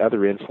soon as the other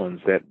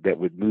insulins that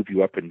would move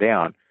you up and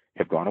down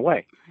have gone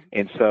away.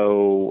 And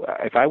so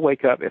if I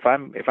wake up, if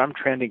I'm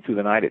trending through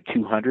the night at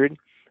 200,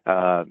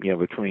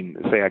 between,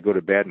 say I go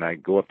to bed and I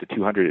go up to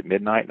 200 at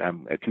midnight and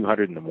I'm at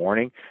 200 in the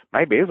morning,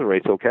 my basal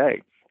rate's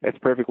okay. That's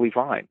perfectly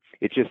fine.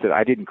 It's just that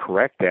I didn't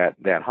correct that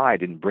high, I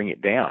didn't bring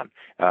it down.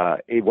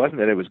 It wasn't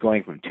that it was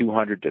going from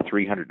 200 to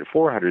 300 to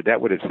 400. That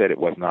would have said it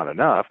was not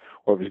enough.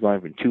 Or if it was going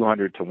from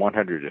 200 to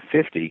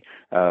 150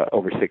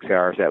 over 6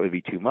 hours, that would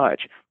be too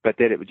much. But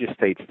that it would just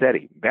stay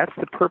steady. That's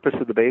the purpose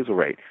of the basal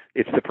rate.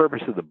 It's the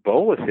purpose of the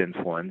bolus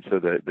insulin, so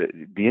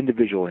the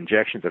individual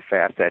injections of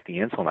fast-acting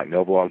insulin like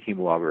Novolog,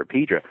 Humalog, or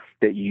Apidra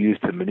that you use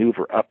to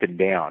maneuver up and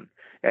down.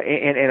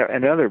 And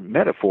another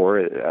metaphor,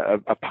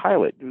 a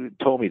pilot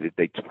told me that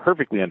they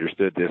perfectly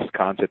understood this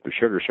concept of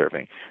sugar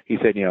surfing. He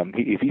said,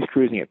 if he's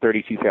cruising at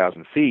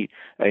 32,000 feet,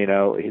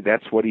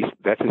 that's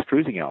his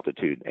cruising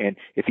altitude. And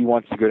if he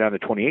wants to go down to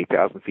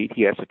 28,000 feet,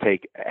 he has to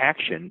take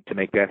action to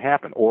make that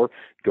happen, or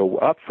go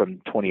up from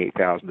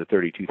 28,000 to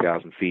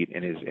 32,000 feet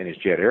in his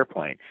jet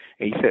airplane.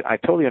 And he said, I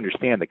totally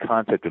understand the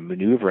concept of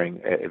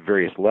maneuvering at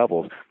various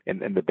levels,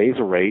 and the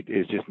basal rate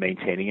is just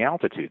maintaining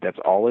altitude. That's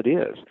all it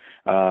is.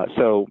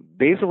 So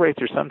basal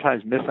rates are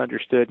sometimes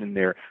misunderstood and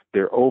they're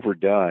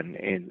overdone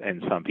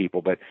in some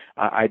people, but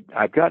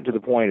I've gotten to the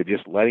point of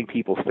just letting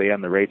people stay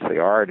on the rates they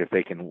are, and if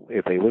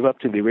they live up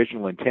to the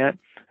original intent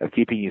of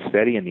keeping you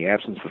steady in the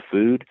absence of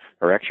food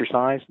or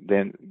exercise,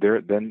 then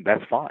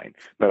that's fine.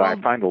 But I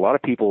find a lot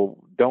of people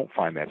don't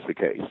find that's the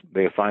case.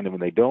 They find that when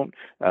they don't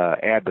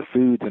add the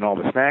foods and all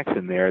the snacks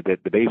in there,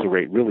 that the basal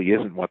rate really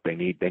isn't what they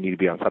need. They need to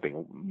be on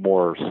something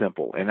more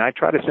simple, and I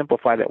try to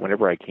simplify that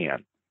whenever I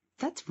can.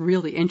 That's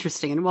really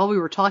interesting. And while we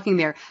were talking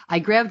there, I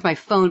grabbed my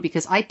phone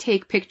because I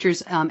take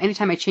pictures.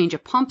 Anytime I change a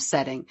pump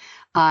setting,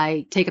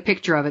 I take a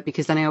picture of it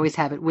because then I always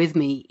have it with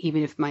me,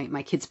 even if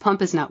my kid's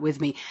pump is not with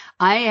me.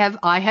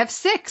 I have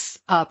 6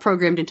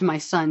 programmed into my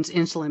son's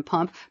insulin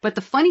pump. But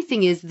the funny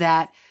thing is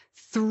that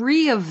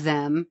 4 of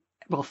them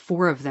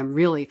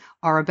really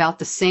are about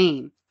the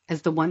same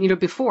as the one,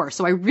 before.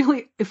 So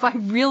if I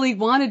really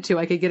wanted to,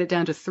 I could get it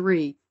down to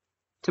 3.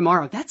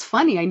 Tomorrow. That's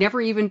funny.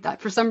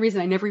 For some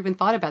reason, I never even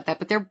thought about that,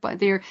 but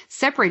they're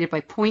separated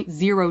by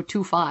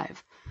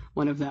 0.025,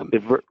 one of them.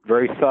 It's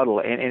very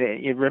subtle.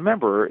 And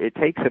remember, it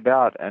takes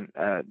about an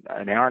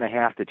hour and a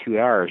half to 2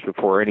 hours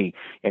before any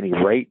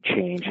rate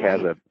change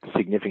has a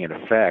significant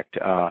effect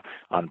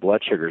on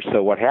blood sugar.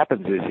 So what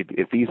happens is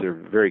if these are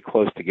very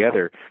close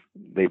together,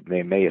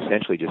 they may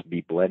essentially just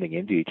be blending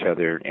into each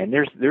other. And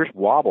there's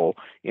wobble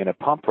in a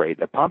pump rate.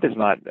 The pump is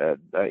not,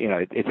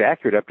 it's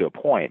accurate up to a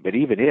point, but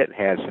even it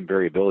has some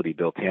variability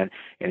built in.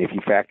 And if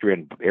you factor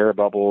in air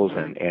bubbles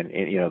and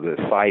the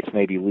sites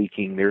may be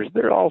leaking, there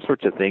are all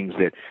sorts of things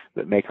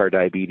that make our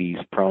diabetes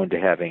prone to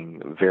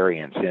having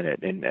variance in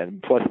it.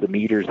 And plus the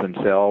meters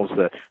themselves,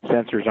 the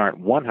sensors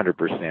aren't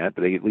 100%,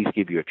 but they at least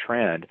give you a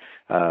trend.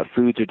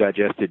 Foods are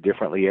digested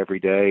differently every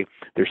day.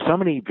 There's so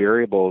many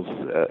variables,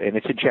 and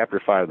it's in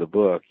Chapter 5 of the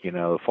book,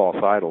 false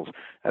idols.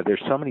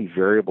 There's so many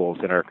variables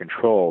in our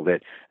control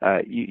that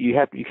you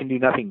can do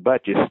nothing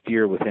but just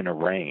steer within a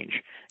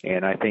range.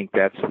 And I think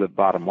that's the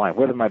bottom line.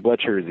 Whether my blood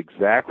sugar is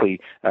exactly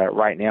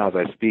right now as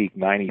I speak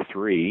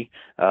 93,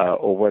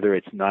 or whether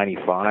it's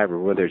 95 or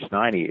whether it's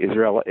 90 is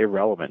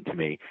irrelevant to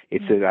me.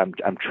 It's that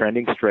I'm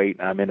trending straight.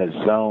 I'm in a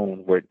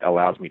zone where it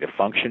allows me to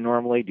function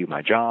normally, do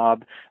my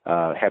job,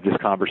 have this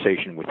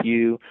conversation with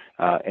you,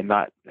 and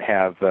not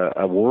have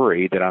a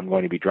worry that I'm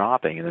going to be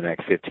dropping in the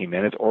next 15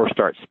 minutes or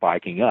start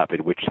spiking up,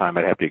 at which time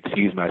I'd have to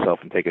excuse myself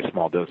and take a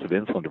small dose of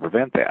insulin to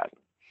prevent that.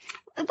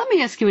 Let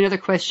me ask you another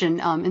question,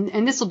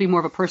 and this will be more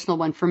of a personal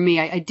one for me.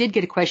 I did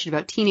get a question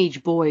about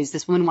teenage boys.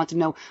 This woman wanted to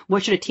know,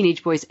 what should a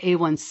teenage boy's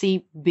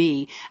A1C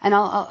be? And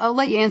I'll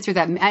let you answer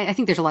that. I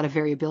think there's a lot of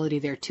variability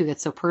there, too.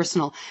 That's so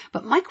personal.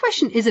 But my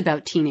question is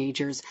about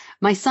teenagers.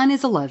 My son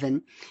is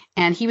 11,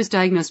 and he was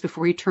diagnosed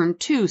before he turned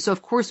 2. So,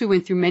 of course, we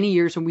went through many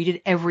years when we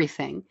did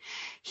everything.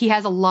 He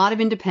has a lot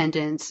of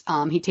independence.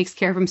 He takes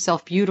care of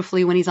himself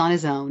beautifully when he's on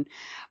his own.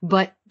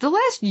 But the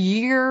last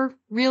year,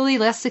 really,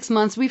 last 6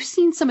 months, we've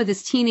seen some of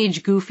this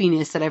teenage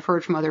goofiness that I've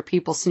heard from other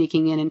people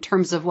sneaking in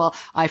terms of, well,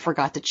 I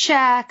forgot to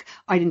check,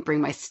 I didn't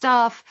bring my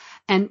stuff.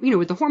 And,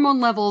 with the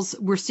hormone levels,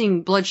 we're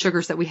seeing blood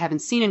sugars that we haven't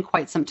seen in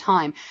quite some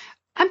time.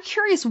 I'm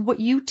curious what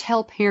you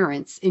tell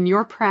parents in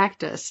your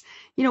practice.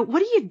 What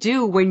do you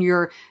do when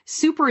your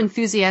super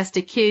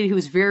enthusiastic kid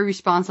who's very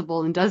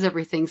responsible and does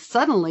everything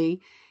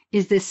suddenly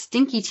is this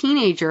stinky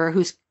teenager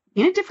who's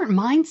in a different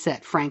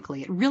mindset,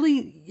 frankly?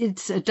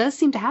 It does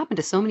seem to happen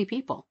to so many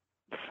people.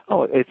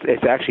 Oh,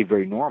 it's actually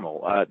very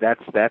normal.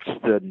 That's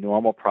the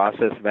normal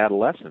process of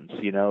adolescence.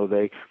 You know,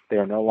 they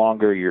are no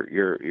longer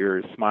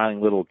your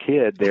smiling little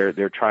kid.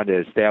 They're trying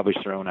to establish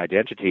their own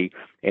identity,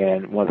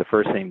 and one of the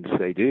first things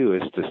they do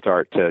is to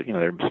start to, you know,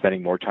 they're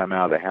spending more time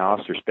out of the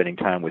house. They're spending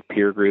time with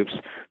peer groups.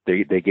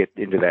 They get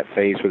into that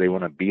phase where they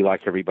want to be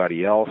like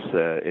everybody else,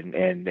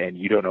 and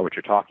you don't know what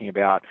you're talking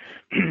about,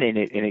 and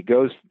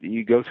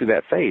you go through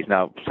that phase.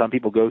 Now, some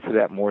people go through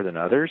that more than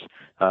others.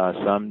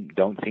 Some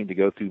don't seem to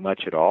go through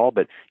much at all,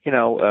 but you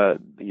know,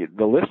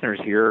 the listeners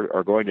here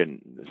are going to,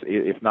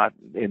 if not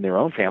in their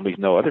own families,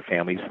 know other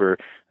families where,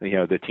 you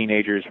know, the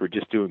teenagers were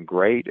just doing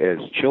great as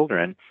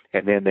children,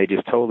 and then they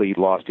just totally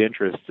lost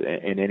interest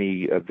in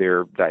any of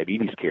their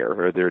diabetes care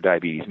or their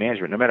diabetes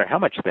management, no matter how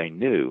much they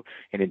knew.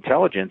 And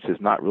intelligence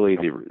is not really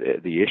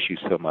the issue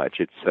so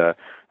much. It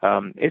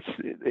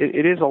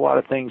is a lot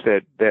of things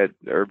that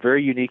are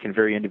very unique and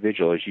very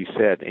individual, as you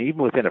said. And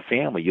even within a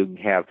family, you can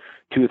have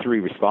 2 or 3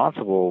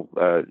 responsible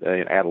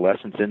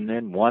adolescents, and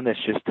then one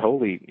that's just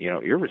totally, you know,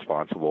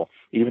 irresponsible.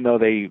 Even though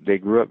they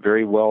grew up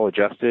very well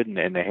adjusted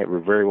and they were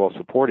very well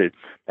supported,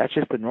 that's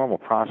just the normal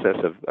process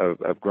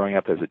of growing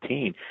up as a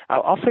teen.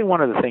 I'll say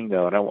one other thing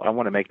though, and I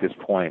want to make this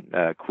point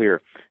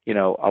clear. You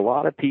know, a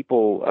lot of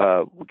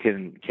people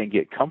can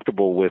get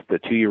comfortable with the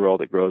 2-year-old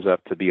that grows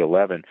up to be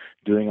 11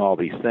 doing all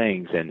these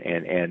things,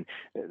 and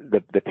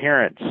the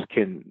parents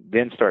can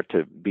then start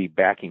to be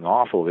backing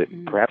off of it,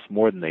 perhaps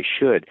more than they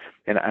should.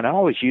 And I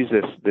always use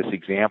this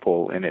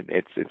example, and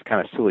it's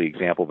kind of a silly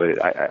example,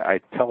 but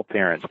I tell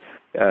parents,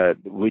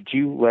 would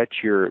you let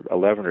your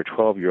 11 or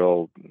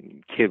 12-year-old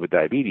kid with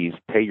diabetes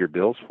pay your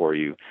bills for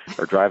you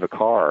or drive a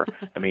car?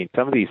 I mean,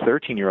 some of these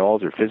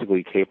 13-year-olds are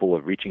physically capable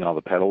of reaching all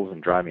the pedals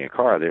and driving a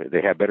car.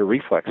 They have better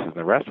reflexes than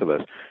the rest of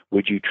us.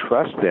 Would you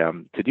trust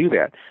them to do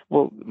that?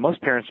 Well,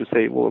 most parents would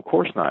say, well, of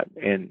course not.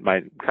 And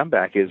my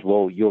comeback is,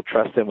 well, you'll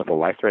trust them with a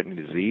life-threatening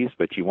disease,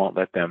 but you won't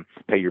let them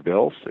pay your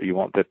bills, or you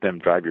won't let them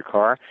drive your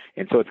car.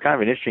 And so it's kind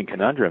of an interesting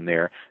conundrum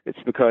there. It's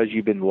because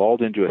you've been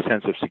lulled into a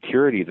sense of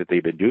security that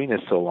they've been doing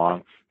this so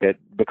long, that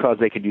because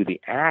they can do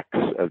the acts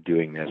of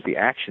doing this, the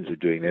actions of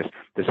doing this,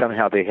 that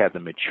somehow they have the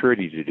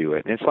maturity to do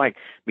it. And it's like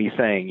me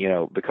saying, you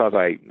know, because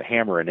I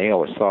hammer a nail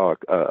or saw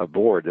a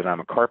board, that I'm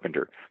a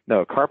carpenter.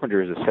 No, a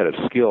carpenter is a set of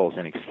skills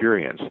and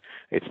experience.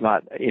 It's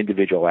not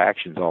individual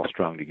actions all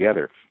strung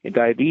together. In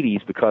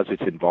diabetes, because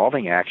it's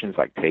involving actions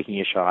like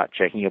taking a shot,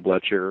 checking a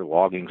blood sugar,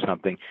 logging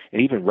something,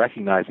 and even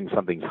recognizing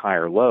something's high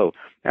or low,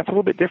 that's a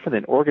little bit different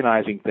than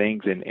organizing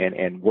things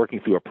and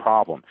working through a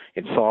problem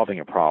and solving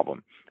a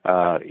problem.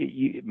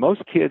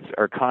 Most kids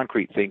are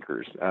concrete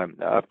thinkers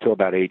up to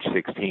about age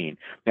 16.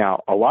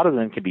 Now, a lot of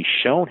them can be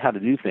shown how to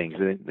do things,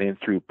 and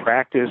through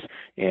practice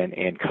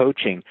and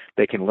coaching,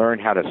 they can learn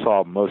how to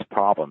solve most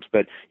problems.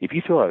 But if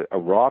you throw a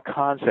raw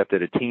concept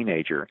at a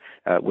teenager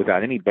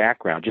without any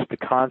background, just the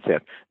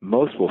concept,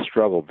 most will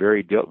struggle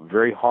very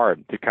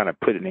hard to kind of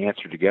put an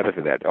answer together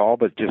for that, all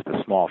but just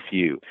a small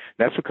few.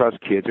 That's because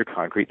kids are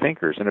concrete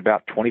thinkers, and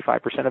about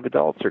 25% of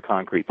adults are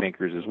concrete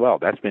thinkers as well.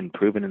 That's been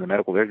proven in the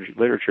medical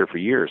literature for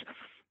years.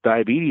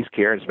 Diabetes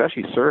care, and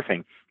especially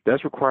surfing,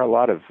 does require a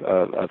lot of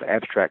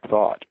abstract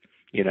thought.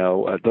 You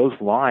know, those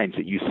lines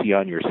that you see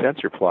on your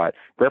sensor plot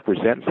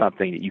represent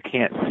something that you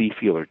can't see,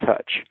 feel, or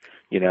touch.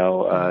 You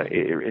know,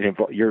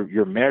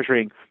 you're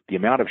measuring the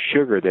amount of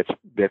sugar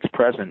that's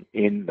present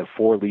in the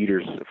 5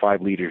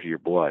 liters of your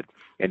blood,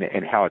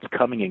 and how it's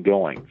coming and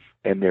going,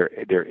 and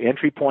their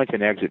entry points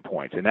and exit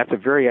points. And that's a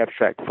very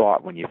abstract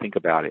thought when you think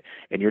about it.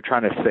 And you're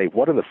trying to say,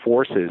 what are the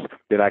forces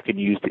that I can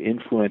use to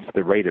influence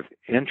the rate of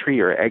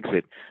entry or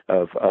exit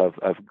of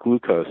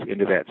glucose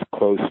into that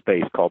closed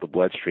space called the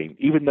bloodstream?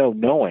 Even though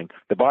knowing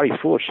the body's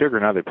full of sugar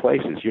in other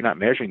places, you're not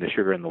measuring the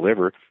sugar in the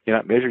liver, you're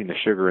not measuring the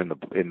sugar in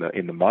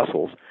the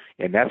muscles,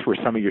 and that's where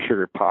some of your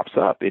sugar pops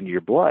up into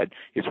your blood.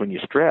 Is when you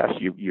stress,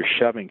 you're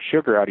shoving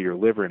sugar out of your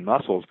liver and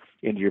muscles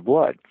into your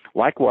blood.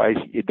 Likewise,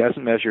 it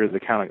doesn't measure the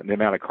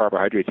amount of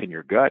carbohydrates in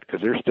your gut, because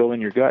they're still in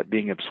your gut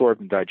being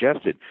absorbed and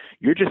digested.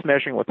 You're just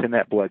measuring what's in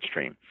that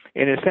bloodstream.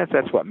 And in a sense,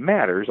 that's what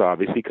matters,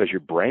 obviously, because your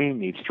brain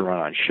needs to run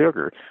on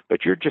sugar,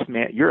 but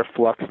you're a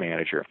flux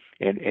manager.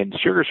 And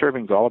sugar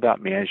serving is all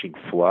about managing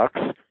flux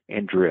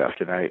and drift.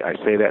 And I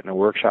say that in the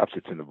workshops.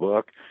 It's in the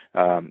book.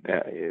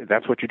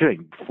 That's what you're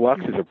doing.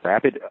 Flux is a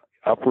rapid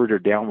upward or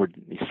downward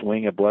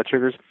swing of blood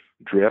sugars.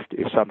 Drift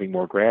is something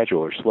more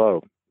gradual or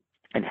slow.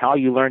 And how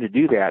you learn to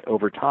do that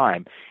over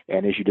time,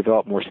 and as you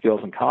develop more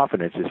skills and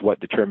confidence, is what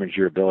determines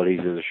your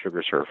abilities as a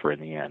sugar surfer in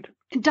the end.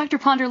 Dr.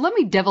 Ponder, let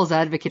me devil's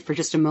advocate for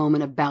just a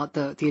moment about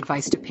the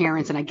advice to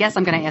parents. And I guess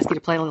I'm going to ask you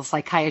to play a little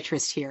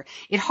psychiatrist here.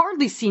 It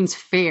hardly seems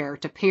fair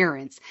to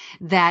parents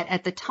that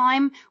at the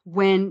time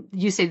when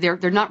you say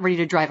they're not ready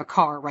to drive a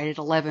car, right, at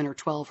 11 or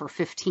 12 or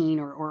 15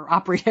 or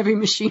operate heavy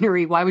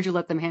machinery, why would you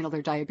let them handle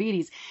their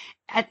diabetes?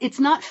 It's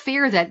not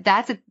fair that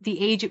that's at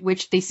the age at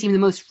which they seem the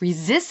most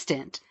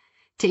resistant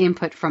to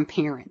input from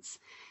parents.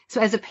 So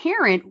as a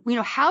parent, you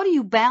know, how do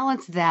you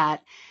balance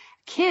that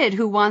kid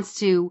who wants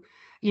to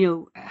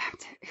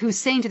who's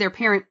saying to their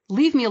parent,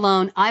 leave me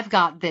alone, I've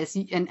got this.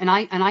 And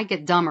I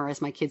get dumber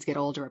as my kids get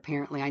older,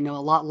 apparently. I know a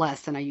lot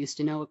less than I used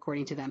to know,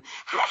 according to them.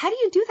 How do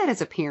you do that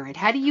as a parent?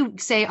 How do you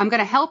say, I'm going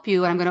to help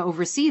you and I'm going to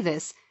oversee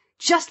this,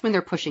 just when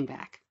they're pushing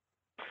back?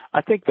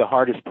 I think the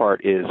hardest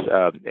part is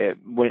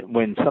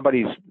when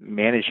somebody's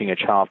managing a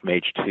child from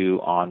age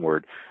 2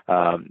 onward,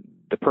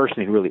 the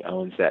person who really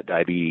owns that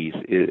diabetes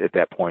at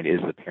that point is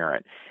the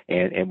parent.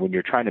 And when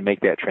you're trying to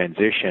make that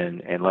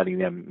transition and letting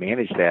them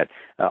manage that,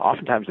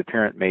 oftentimes the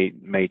parent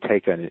may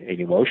take an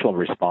emotional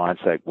response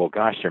like, well,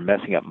 gosh, they're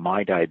messing up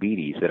my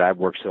diabetes that I've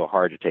worked so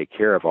hard to take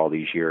care of all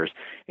these years.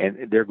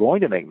 And they're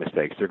going to make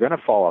mistakes. They're going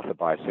to fall off the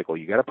bicycle.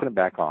 You got to put them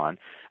back on.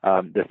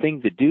 The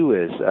thing to do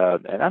is,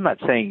 and I'm not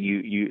saying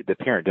the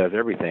parent does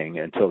everything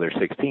until they're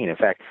 16. In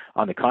fact,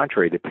 on the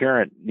contrary, the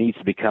parent needs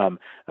to become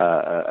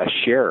a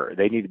sharer.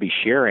 They need to be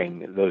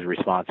sharing those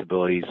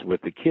responsibilities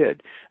with the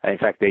kid. In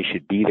fact, they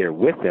should be there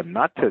with them,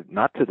 not to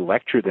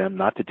lecture them,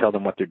 not to tell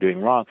them what they're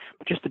doing wrong,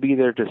 but just to be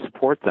there to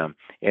support them.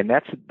 And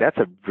that's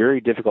a very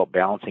difficult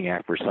balancing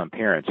act for some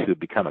parents who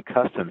become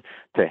accustomed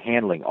to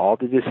handling all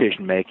the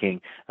decision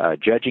making,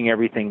 judging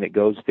everything that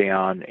goes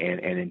down, and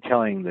in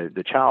telling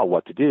the child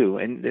what to do.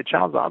 And the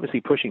child's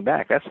obviously pushing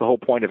back. That's the whole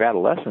point of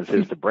adolescence,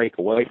 is to break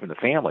away from the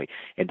family.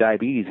 And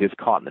diabetes is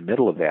caught in the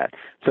middle of that.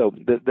 So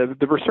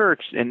the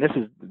research, and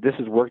this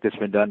is work that's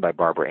been done by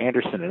Barbara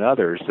Anderson and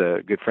others,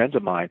 good friends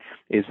of mine,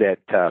 is that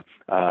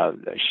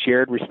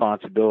shared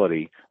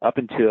responsibility up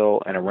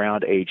until and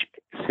around age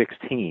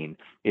 16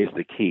 is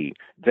the key.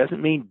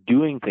 Doesn't mean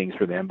doing things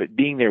for them, but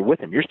being there with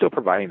them. You're still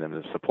providing them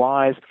the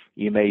supplies.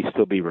 You may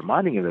still be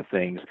reminding them of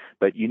things,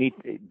 but you need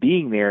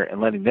being there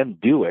and letting them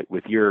do it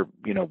with your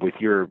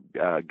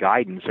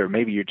guidance, or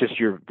maybe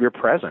your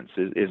presence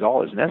is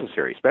all is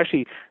necessary.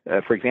 Especially,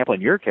 for example,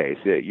 in your case,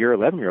 your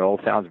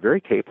 11-year-old sounds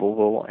very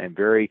capable and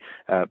very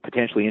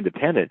potentially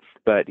independent,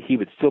 but he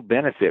would still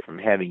benefit from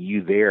having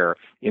you there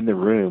in the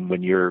room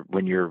when you're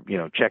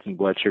checking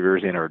blood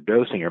sugars and or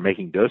dosing or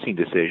making dosing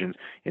decisions,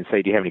 and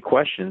say, do you have any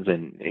questions?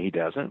 And he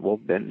doesn't. Well,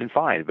 then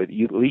fine. But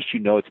at least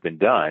it's been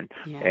done,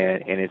 yeah.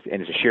 and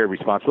it's a shared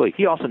responsibility.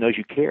 He also knows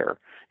you care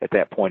at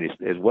that point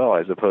as well,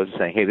 as opposed to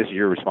saying, hey, this is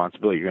your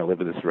responsibility. You're going to live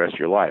with this the rest of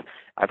your life.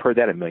 I've heard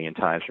that a million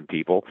times from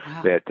people.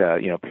 Wow.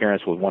 That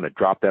parents would want to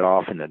drop that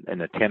off in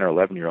the 10 or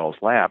 11-year-old's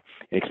lap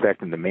and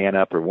expect them to man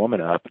up or woman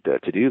up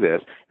to do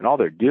this, and all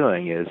they're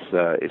doing is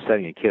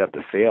setting a kid up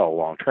to fail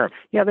long term.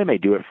 Yeah, they may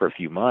do it for a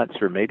few months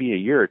or maybe a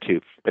year or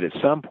two, but at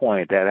some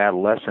point that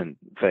adolescent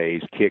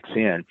phase kicks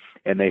in,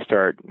 and they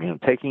start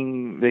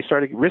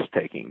risk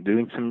taking,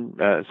 doing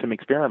some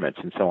experiments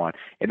and so on.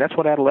 And that's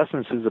what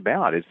adolescence is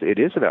about. It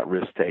is about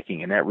risk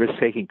taking, and that risk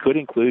taking could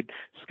include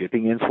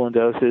skipping insulin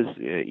doses,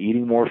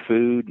 eating more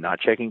food, not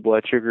checking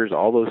blood sugars,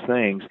 all those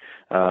things.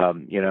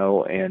 And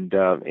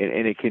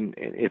it can,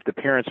 if the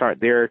parents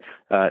aren't there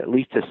at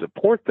least to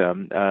support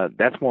them,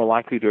 that's more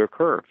likely to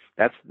occur.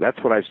 That's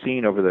what I've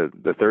seen over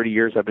the 30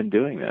 years I've been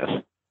doing this.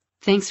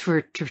 Thanks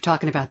for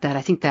talking about that.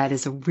 I think that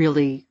is a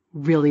really,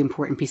 really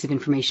important piece of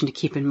information to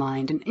keep in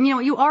mind. And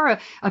you are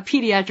a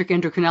pediatric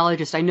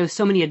endocrinologist. I know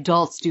so many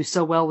adults do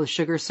so well with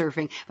sugar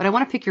surfing, but I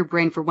want to pick your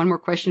brain for one more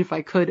question, if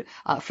I could,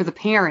 for the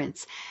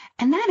parents.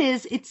 And that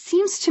is, it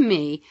seems to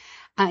me,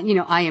 I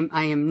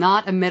am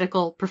not a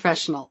medical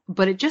professional,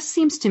 but it just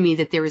seems to me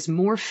that there is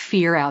more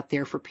fear out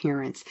there for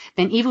parents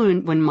than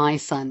even when my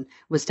son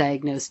was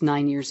diagnosed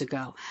 9 years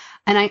ago.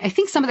 And I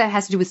think some of that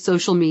has to do with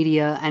social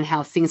media and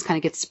how things kind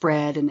of get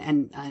spread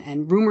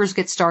and rumors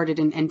get started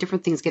and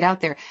different things get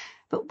out there.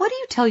 But what do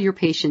you tell your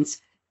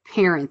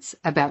parents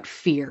about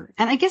fear?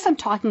 And I guess I'm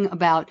talking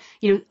about,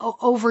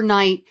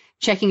 overnight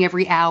checking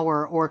every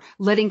hour, or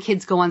letting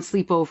kids go on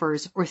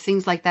sleepovers or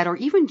things like that, or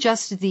even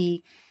just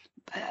the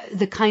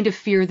kind of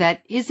fear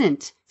that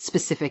isn't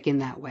specific in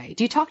that way.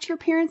 Do you talk to your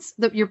parents,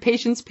 your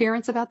patients'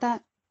 parents, about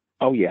that?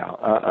 Oh, yeah.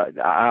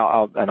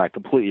 I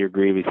completely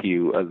agree with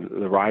you.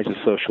 The rise of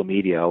social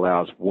media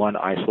allows one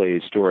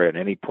isolated story at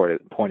any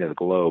point of the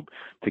globe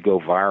to go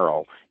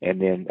viral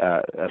and then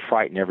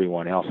frighten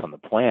everyone else on the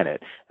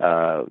planet,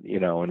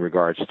 in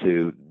regards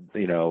to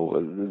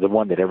the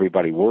one that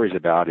everybody worries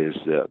about is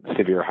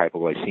severe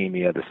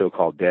hypoglycemia, the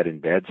so-called dead in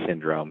bed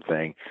syndrome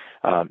thing.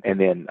 And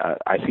then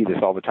I see this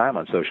all the time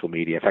on social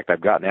media. In fact,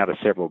 I've gotten out of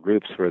several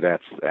groups where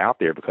that's out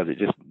there because it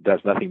just does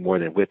nothing more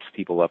than whips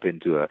people up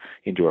into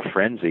a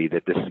frenzy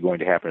that this is going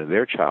to happen to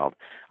their child.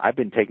 I've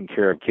been taking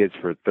care of kids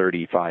for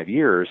 35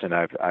 years, and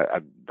I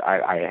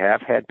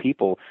have had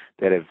people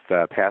that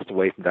have passed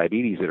away from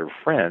diabetes that are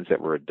friends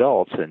that were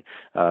adults, and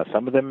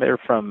some of them are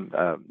from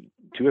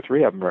 2 or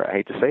 3 of them, I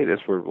hate to say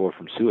this, were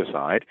from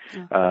suicide.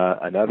 Yeah.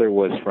 Another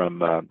was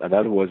from a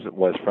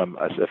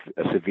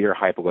severe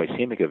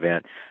hypoglycemic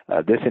event.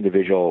 This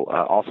individual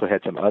also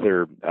had some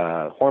other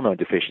hormone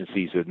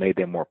deficiencies that made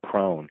them more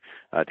prone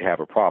to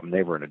have a problem.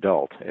 They were an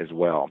adult as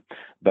well.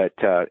 But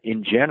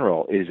in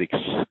general, it is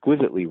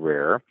exquisitely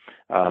rare.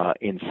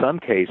 In some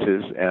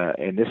cases,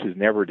 and this is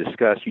never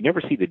discussed, you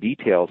never see the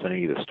details in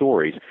any of the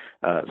stories.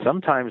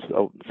 Sometimes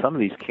some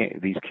of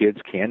these kids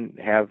can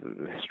have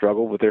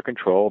struggle with their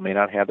control, may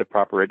not have the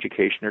proper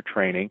education or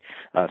training.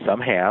 Some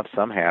have,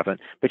 some haven't,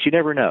 but you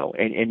never know,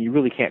 and you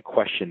really can't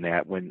question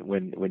that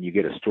when you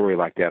get a story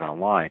like that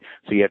online.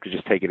 So you have to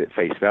just take it at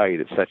face value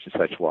that such and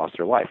such lost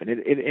their life, and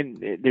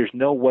there's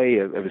no way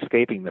of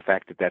escaping the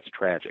fact that that's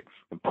tragic.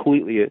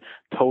 Completely,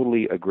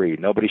 totally agree.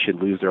 Nobody should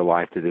lose their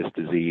life to this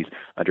disease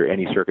under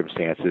any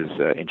circumstances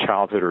in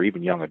childhood or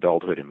even young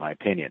adulthood, in my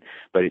opinion.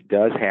 But it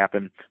does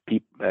happen.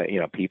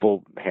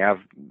 People have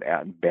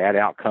bad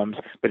outcomes,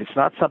 but it's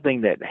not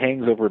something that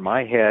hangs over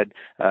my head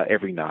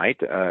every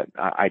night.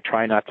 I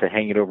try not to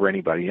hang it over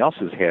anybody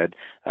else's head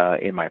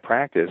in my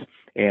practice.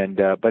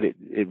 But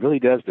it really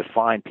does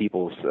define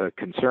people's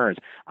concerns.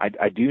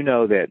 I do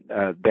know that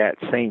that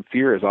same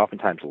fear is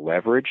oftentimes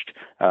leveraged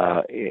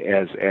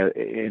as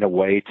in a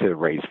way to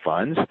raise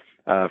funds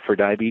for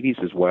diabetes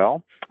as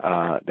well.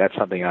 That's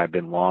something I've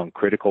been long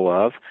critical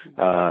of,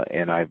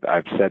 and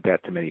I've said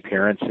that to many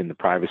parents in the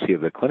privacy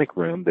of the clinic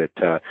room that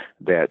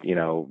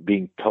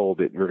being told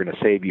that we're going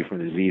to save you from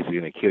the disease is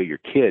going to kill your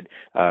kid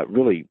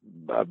really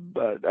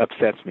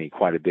upsets me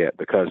quite a bit,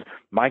 because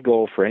my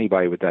goal for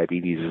anybody with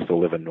diabetes is to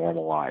live a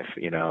normal life.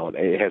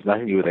 It has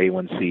nothing to do with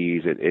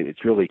A1Cs.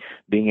 It's really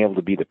being able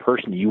to be the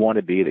person you want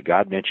to be, that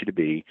God meant you to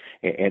be,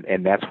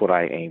 and that's what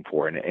I aim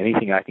for. And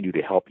anything I can do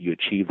to help you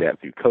achieve that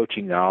through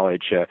coaching,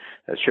 knowledge,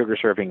 sugar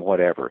surfing,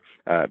 whatever.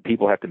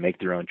 People have to make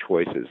their own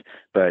choices.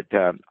 But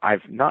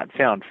I've not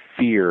found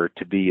fear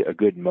to be a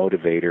good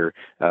motivator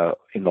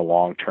in the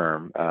long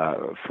term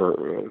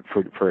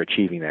for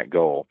achieving that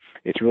goal.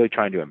 It's really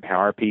trying to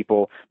empower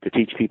people, to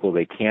teach people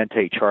they can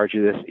take charge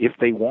of this if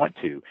they want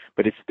to,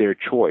 but it's their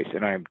choice.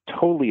 And I'm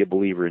totally a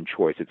believer in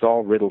choice. It's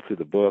all riddled through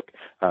the book.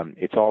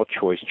 It's all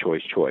choice,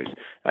 choice, choice.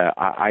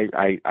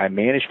 I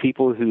manage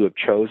people who have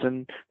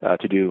chosen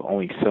to do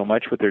only so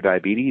much with their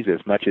diabetes,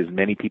 as much as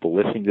many people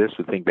listening to this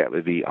would think that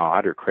would be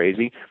odd or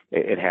crazy.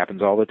 It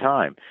happens all the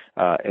time.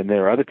 And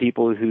there are other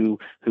people who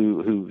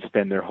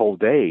spend their whole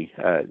day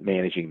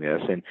managing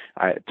this. And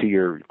to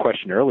your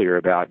question earlier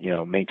about,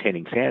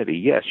 maintaining sanity,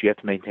 yes, you have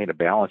to maintain a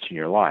balance in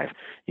your life.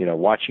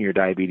 Watching your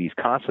diabetes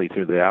constantly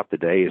throughout the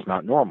day is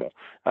not normal.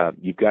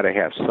 You've got to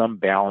have some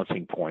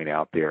balancing point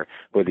out there,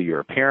 whether you're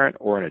a parent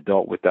or an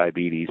adult with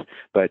diabetes.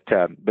 But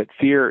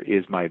fear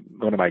is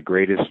one of my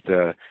greatest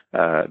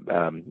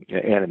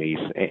enemies.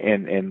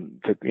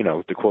 And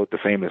to quote the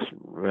famous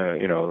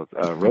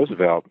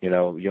Roosevelt,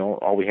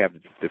 all we have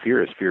to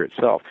fear is fear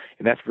itself,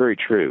 and that's very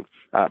true.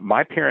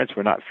 My parents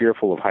were not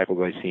fearful of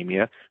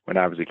hypoglycemia when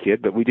I was a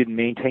kid, but we didn't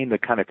maintain the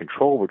kind of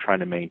control we're trying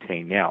to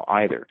maintain now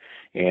either.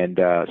 And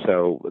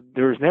so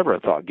there was never a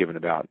thought given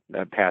about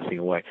passing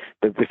away.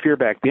 But the fear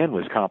back then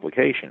was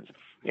complications.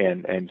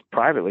 And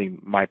privately,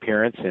 my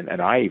parents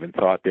and I even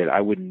thought that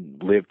I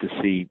wouldn't live to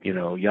see,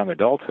 young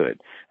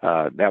adulthood.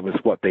 That was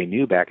what they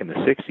knew back in the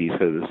 60s,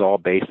 so it was all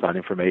based on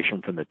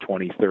information from the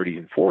 20s, 30s,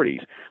 and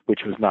 40s,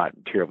 which was not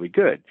terribly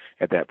good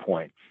at that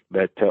point.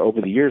 But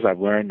over the years,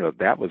 I've learned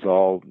that was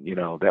all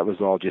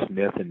just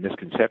myth and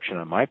misconception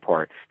on my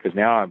part. Because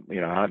now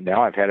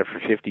I've had it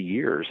for 50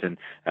 years, and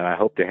I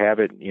hope to have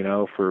it,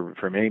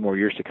 for many more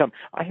years to come.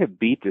 I have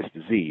beat this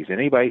disease.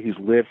 Anybody who's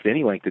lived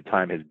any length of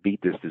time has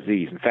beat this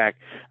disease. In fact,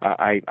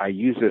 I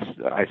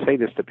say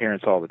this to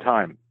parents all the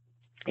time.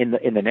 In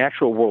the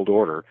natural world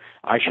order,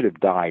 I should have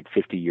died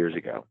 50 years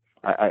ago.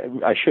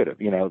 I should have,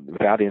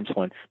 without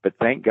insulin. But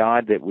thank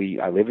God that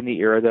I live in the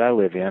era that I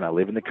live in. I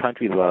live in the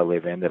country that I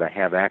live in, that I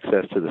have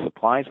access to the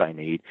supplies I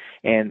need,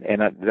 and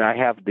that I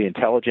have the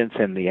intelligence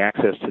and the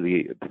access to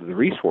the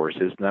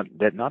resources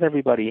that not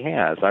everybody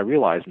has. I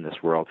realize in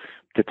this world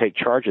to take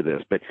charge of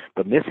this, but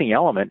the missing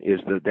element is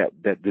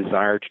that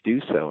desire to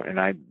do so. And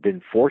I've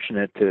been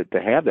fortunate to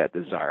have that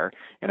desire,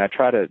 and I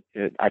try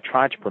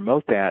to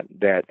promote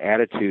that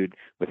attitude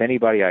with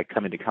anybody I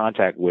come into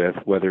contact with,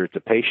 whether it's a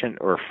patient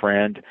or a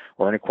friend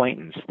or an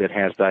acquaintance that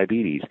has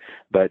diabetes.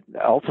 But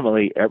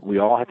ultimately, we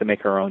all have to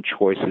make our own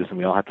choices, and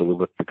we all have to live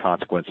with the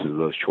consequences of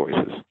those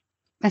choices.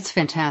 That's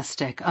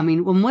fantastic. I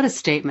mean, what a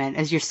statement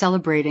as you're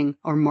celebrating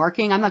or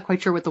marking, I'm not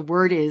quite sure what the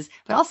word is,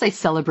 but I'll say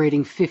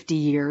celebrating 50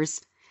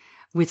 years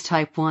with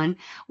type 1.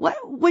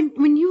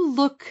 When you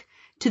look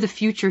to the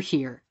future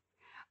here,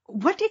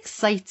 what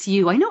excites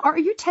you? I know, are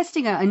you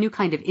testing a new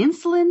kind of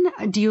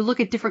insulin? Do you look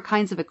at different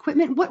kinds of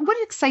equipment?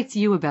 What excites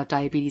you about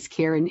diabetes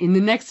care in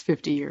the next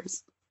 50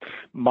 years?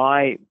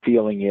 My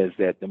feeling is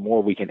that the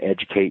more we can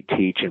educate,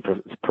 teach, and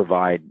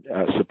provide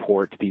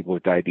support to people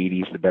with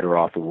diabetes, the better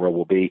off the world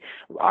will be.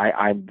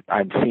 I'm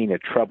seeing a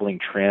troubling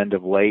trend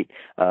of late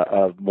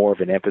of more of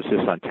an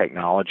emphasis on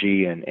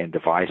technology and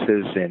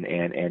devices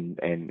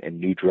and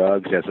new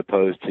drugs, as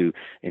opposed to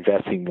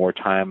investing more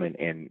time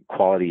in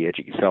quality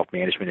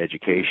self-management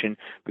education.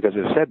 Because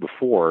as I said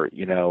before,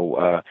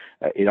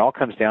 it all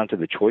comes down to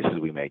the choices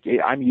we make.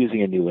 I'm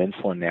using a new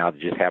insulin now that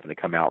just happened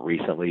to come out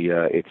recently.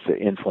 It's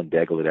insulin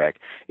degludec. deck.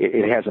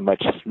 It has a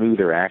much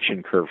smoother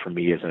action curve for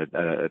me as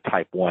a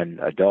type 1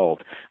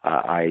 adult.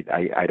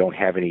 I don't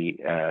have any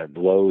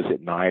lows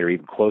at night or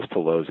even close to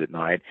lows at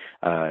night,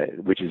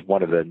 which is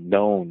one of the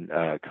known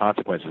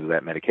consequences of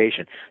that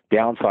medication.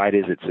 Downside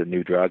is it's a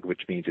new drug,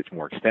 which means it's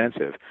more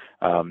expensive.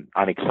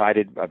 I'm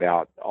excited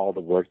about all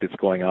the work that's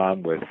going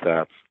on with,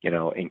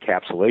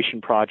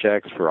 encapsulation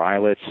projects for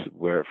islets,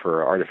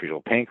 for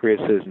artificial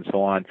pancreases and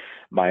so on.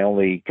 My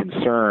only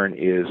concern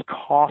is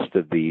cost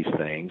of these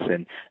things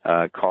and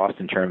cost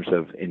in terms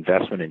of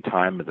investment in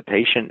time of the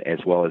patient as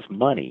well as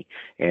money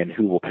and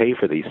who will pay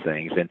for these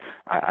things. And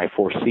I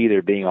foresee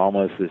there being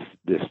almost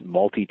this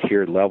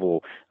multi-tiered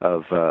level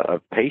of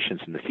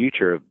patients in the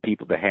future, of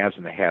people, the haves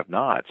and the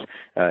have-nots,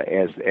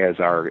 as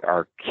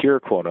our cure,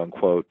 quote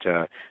unquote,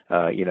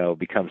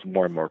 becomes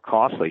more and more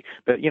costly.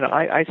 But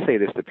I say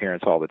this to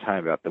parents all the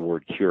time about the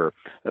word cure.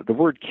 The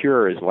word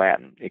cure is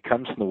Latin. It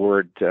comes from the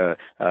word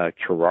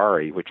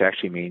curare, which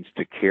actually means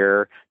to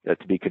care,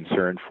 to be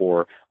concerned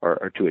for,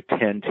 or to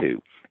attend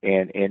to.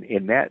 And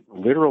in that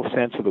literal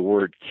sense of the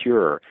word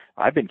cure,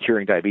 I've been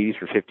curing diabetes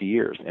for 50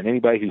 years. And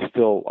anybody who's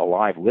still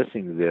alive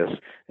listening to this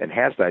and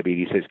has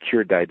diabetes has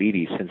cured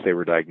diabetes since they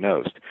were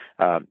diagnosed.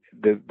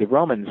 The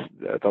Romans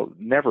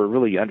never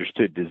really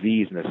understood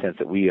disease in the sense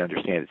that we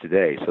understand it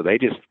today. So they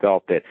just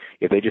felt that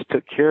if they just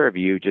took care of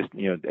you, just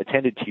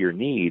attended to your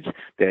needs,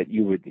 that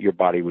your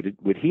body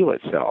would heal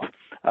itself.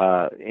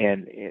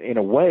 And in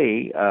a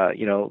way,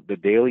 the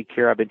daily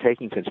care I've been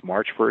taking since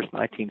March 1st,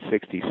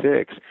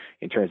 1966,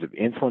 in terms of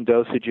insulin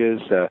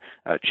dosages,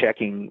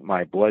 checking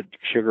my blood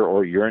sugar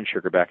or urine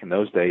sugar back in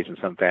those days in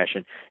some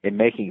fashion, and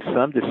making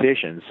some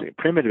decisions,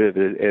 primitive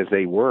as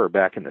they were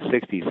back in the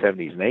 60s,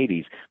 70s, and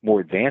 80s, more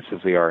advanced as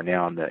they are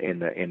now in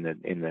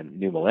the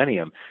new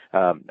millennium,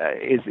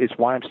 is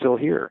why I'm still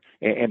here.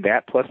 And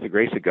that, plus the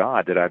grace of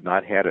God that I've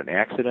not had an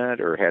accident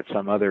or had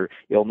some other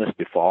illness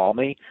befall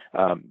me,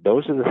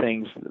 those are the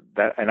things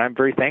that, and I'm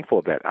very thankful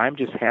of that. I'm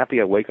just happy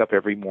I wake up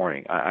every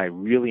morning. I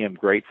really am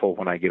grateful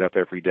when I get up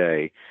every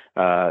day,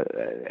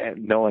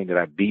 knowing that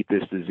I beat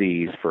this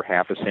disease for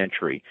half a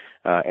century.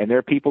 And there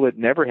are people that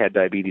never had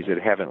diabetes that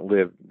haven't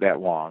lived that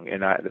long,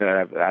 and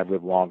I've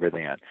lived longer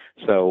than.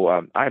 So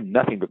I'm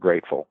nothing but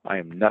grateful. I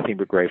am nothing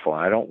but grateful,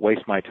 and I don't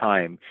waste my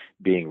time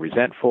being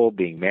resentful,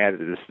 being mad at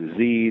this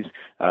disease.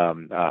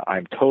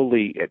 I'm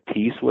totally at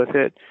peace with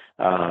it.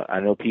 I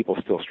know people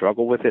still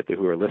struggle with it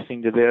who are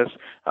listening to this.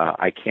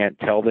 I can't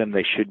tell them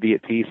they should be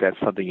at peace. That's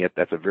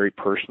a very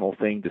personal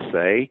thing to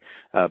say,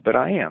 but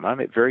I am. I'm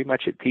very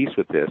much at peace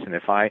with this, and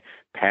if I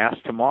pass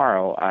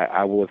tomorrow,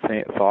 I will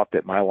have thought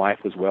that my life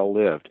was well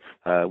lived,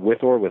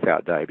 with or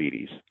without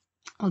diabetes.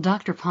 Well,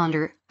 Dr.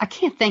 Ponder, I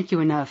can't thank you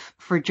enough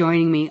for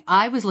joining me.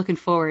 I was looking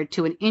forward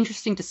to an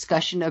interesting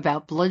discussion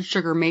about blood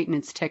sugar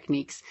maintenance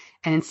techniques,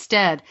 and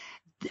instead,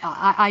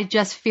 I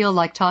just feel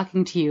like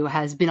talking to you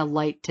has been a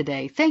light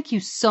today. Thank you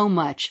so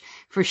much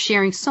for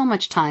sharing so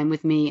much time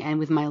with me and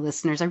with my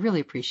listeners. I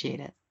really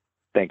appreciate it.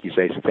 Thank you,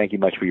 Stacey. Thank you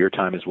much for your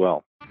time as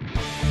well.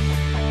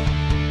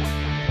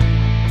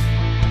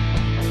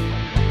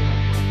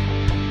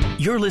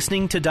 You're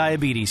listening to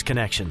Diabetes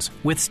Connections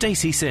with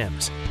Stacey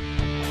Sims.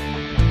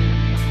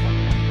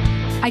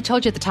 I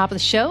told you at the top of the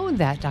show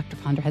that Dr.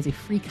 Ponder has a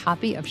free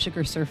copy of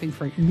Sugar Surfing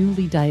for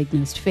newly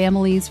diagnosed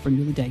families, for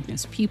newly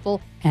diagnosed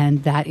people.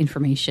 And that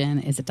information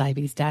is at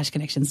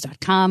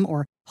diabetes-connections.com,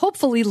 or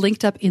hopefully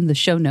linked up in the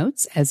show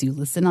notes as you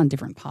listen on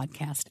different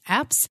podcast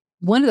apps.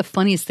 One of the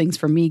funniest things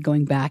for me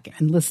going back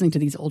and listening to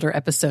these older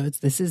episodes,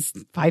 this is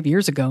 5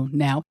 years ago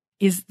now,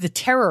 is the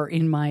terror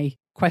in my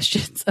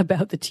questions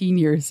about the teen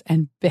years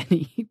and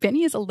Benny.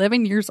 Benny is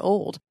 11 years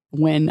old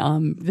when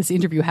this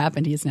interview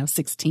happened. He is now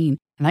 16.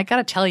 And I got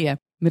to tell you,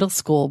 middle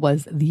school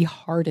was the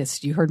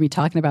hardest. You heard me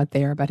talking about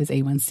his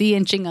A1C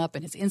inching up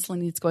and his insulin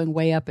needs going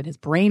way up and his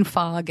brain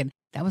fog. And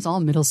that was all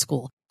middle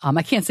school.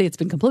 I can't say it's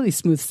been completely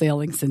smooth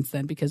sailing since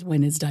then, because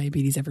when is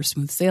diabetes ever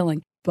smooth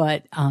sailing?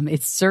 But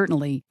it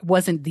certainly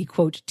wasn't the,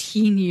 quote,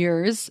 teen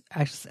years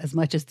as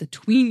much as the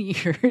tween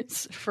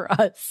years for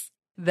us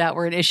that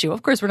were an issue.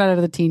 Of course, we're not out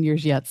of the teen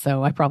years yet,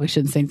 so I probably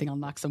shouldn't say anything. I'll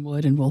knock some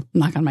wood and we'll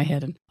knock on my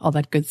head and all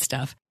that good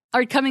stuff. All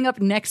right, coming up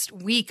next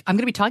week, I'm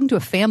going to be talking to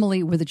a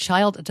family with a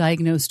child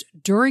diagnosed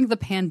during the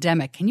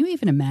pandemic. Can you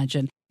even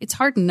imagine? It's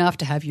hard enough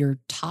to have your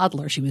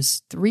toddler, she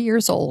was 3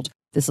 years old,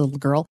 this little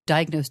girl,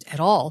 diagnosed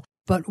at all.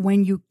 But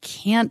when you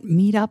can't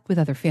meet up with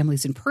other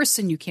families in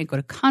person, you can't go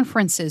to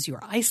conferences,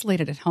 you're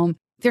isolated at home.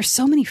 There's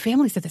so many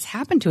families that this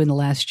happened to in the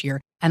last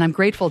year. And I'm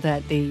grateful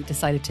that they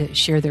decided to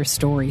share their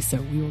story.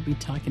 So we will be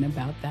talking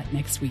about that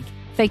next week.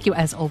 Thank you,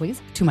 as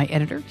always, to my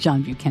editor,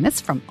 John Buchanan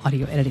from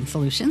Audio Editing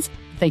Solutions.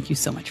 Thank you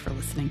so much for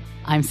listening.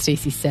 I'm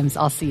Stacey Sims.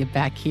 I'll see you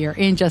back here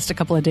in just a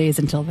couple of days.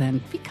 Until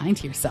then, be kind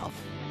to yourself.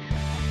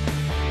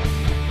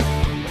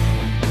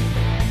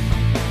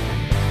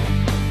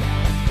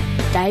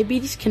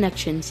 Diabetes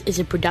Connections is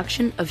a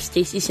production of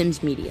Stacey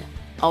Sims Media.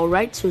 All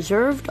rights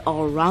reserved,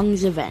 all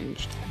wrongs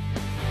avenged.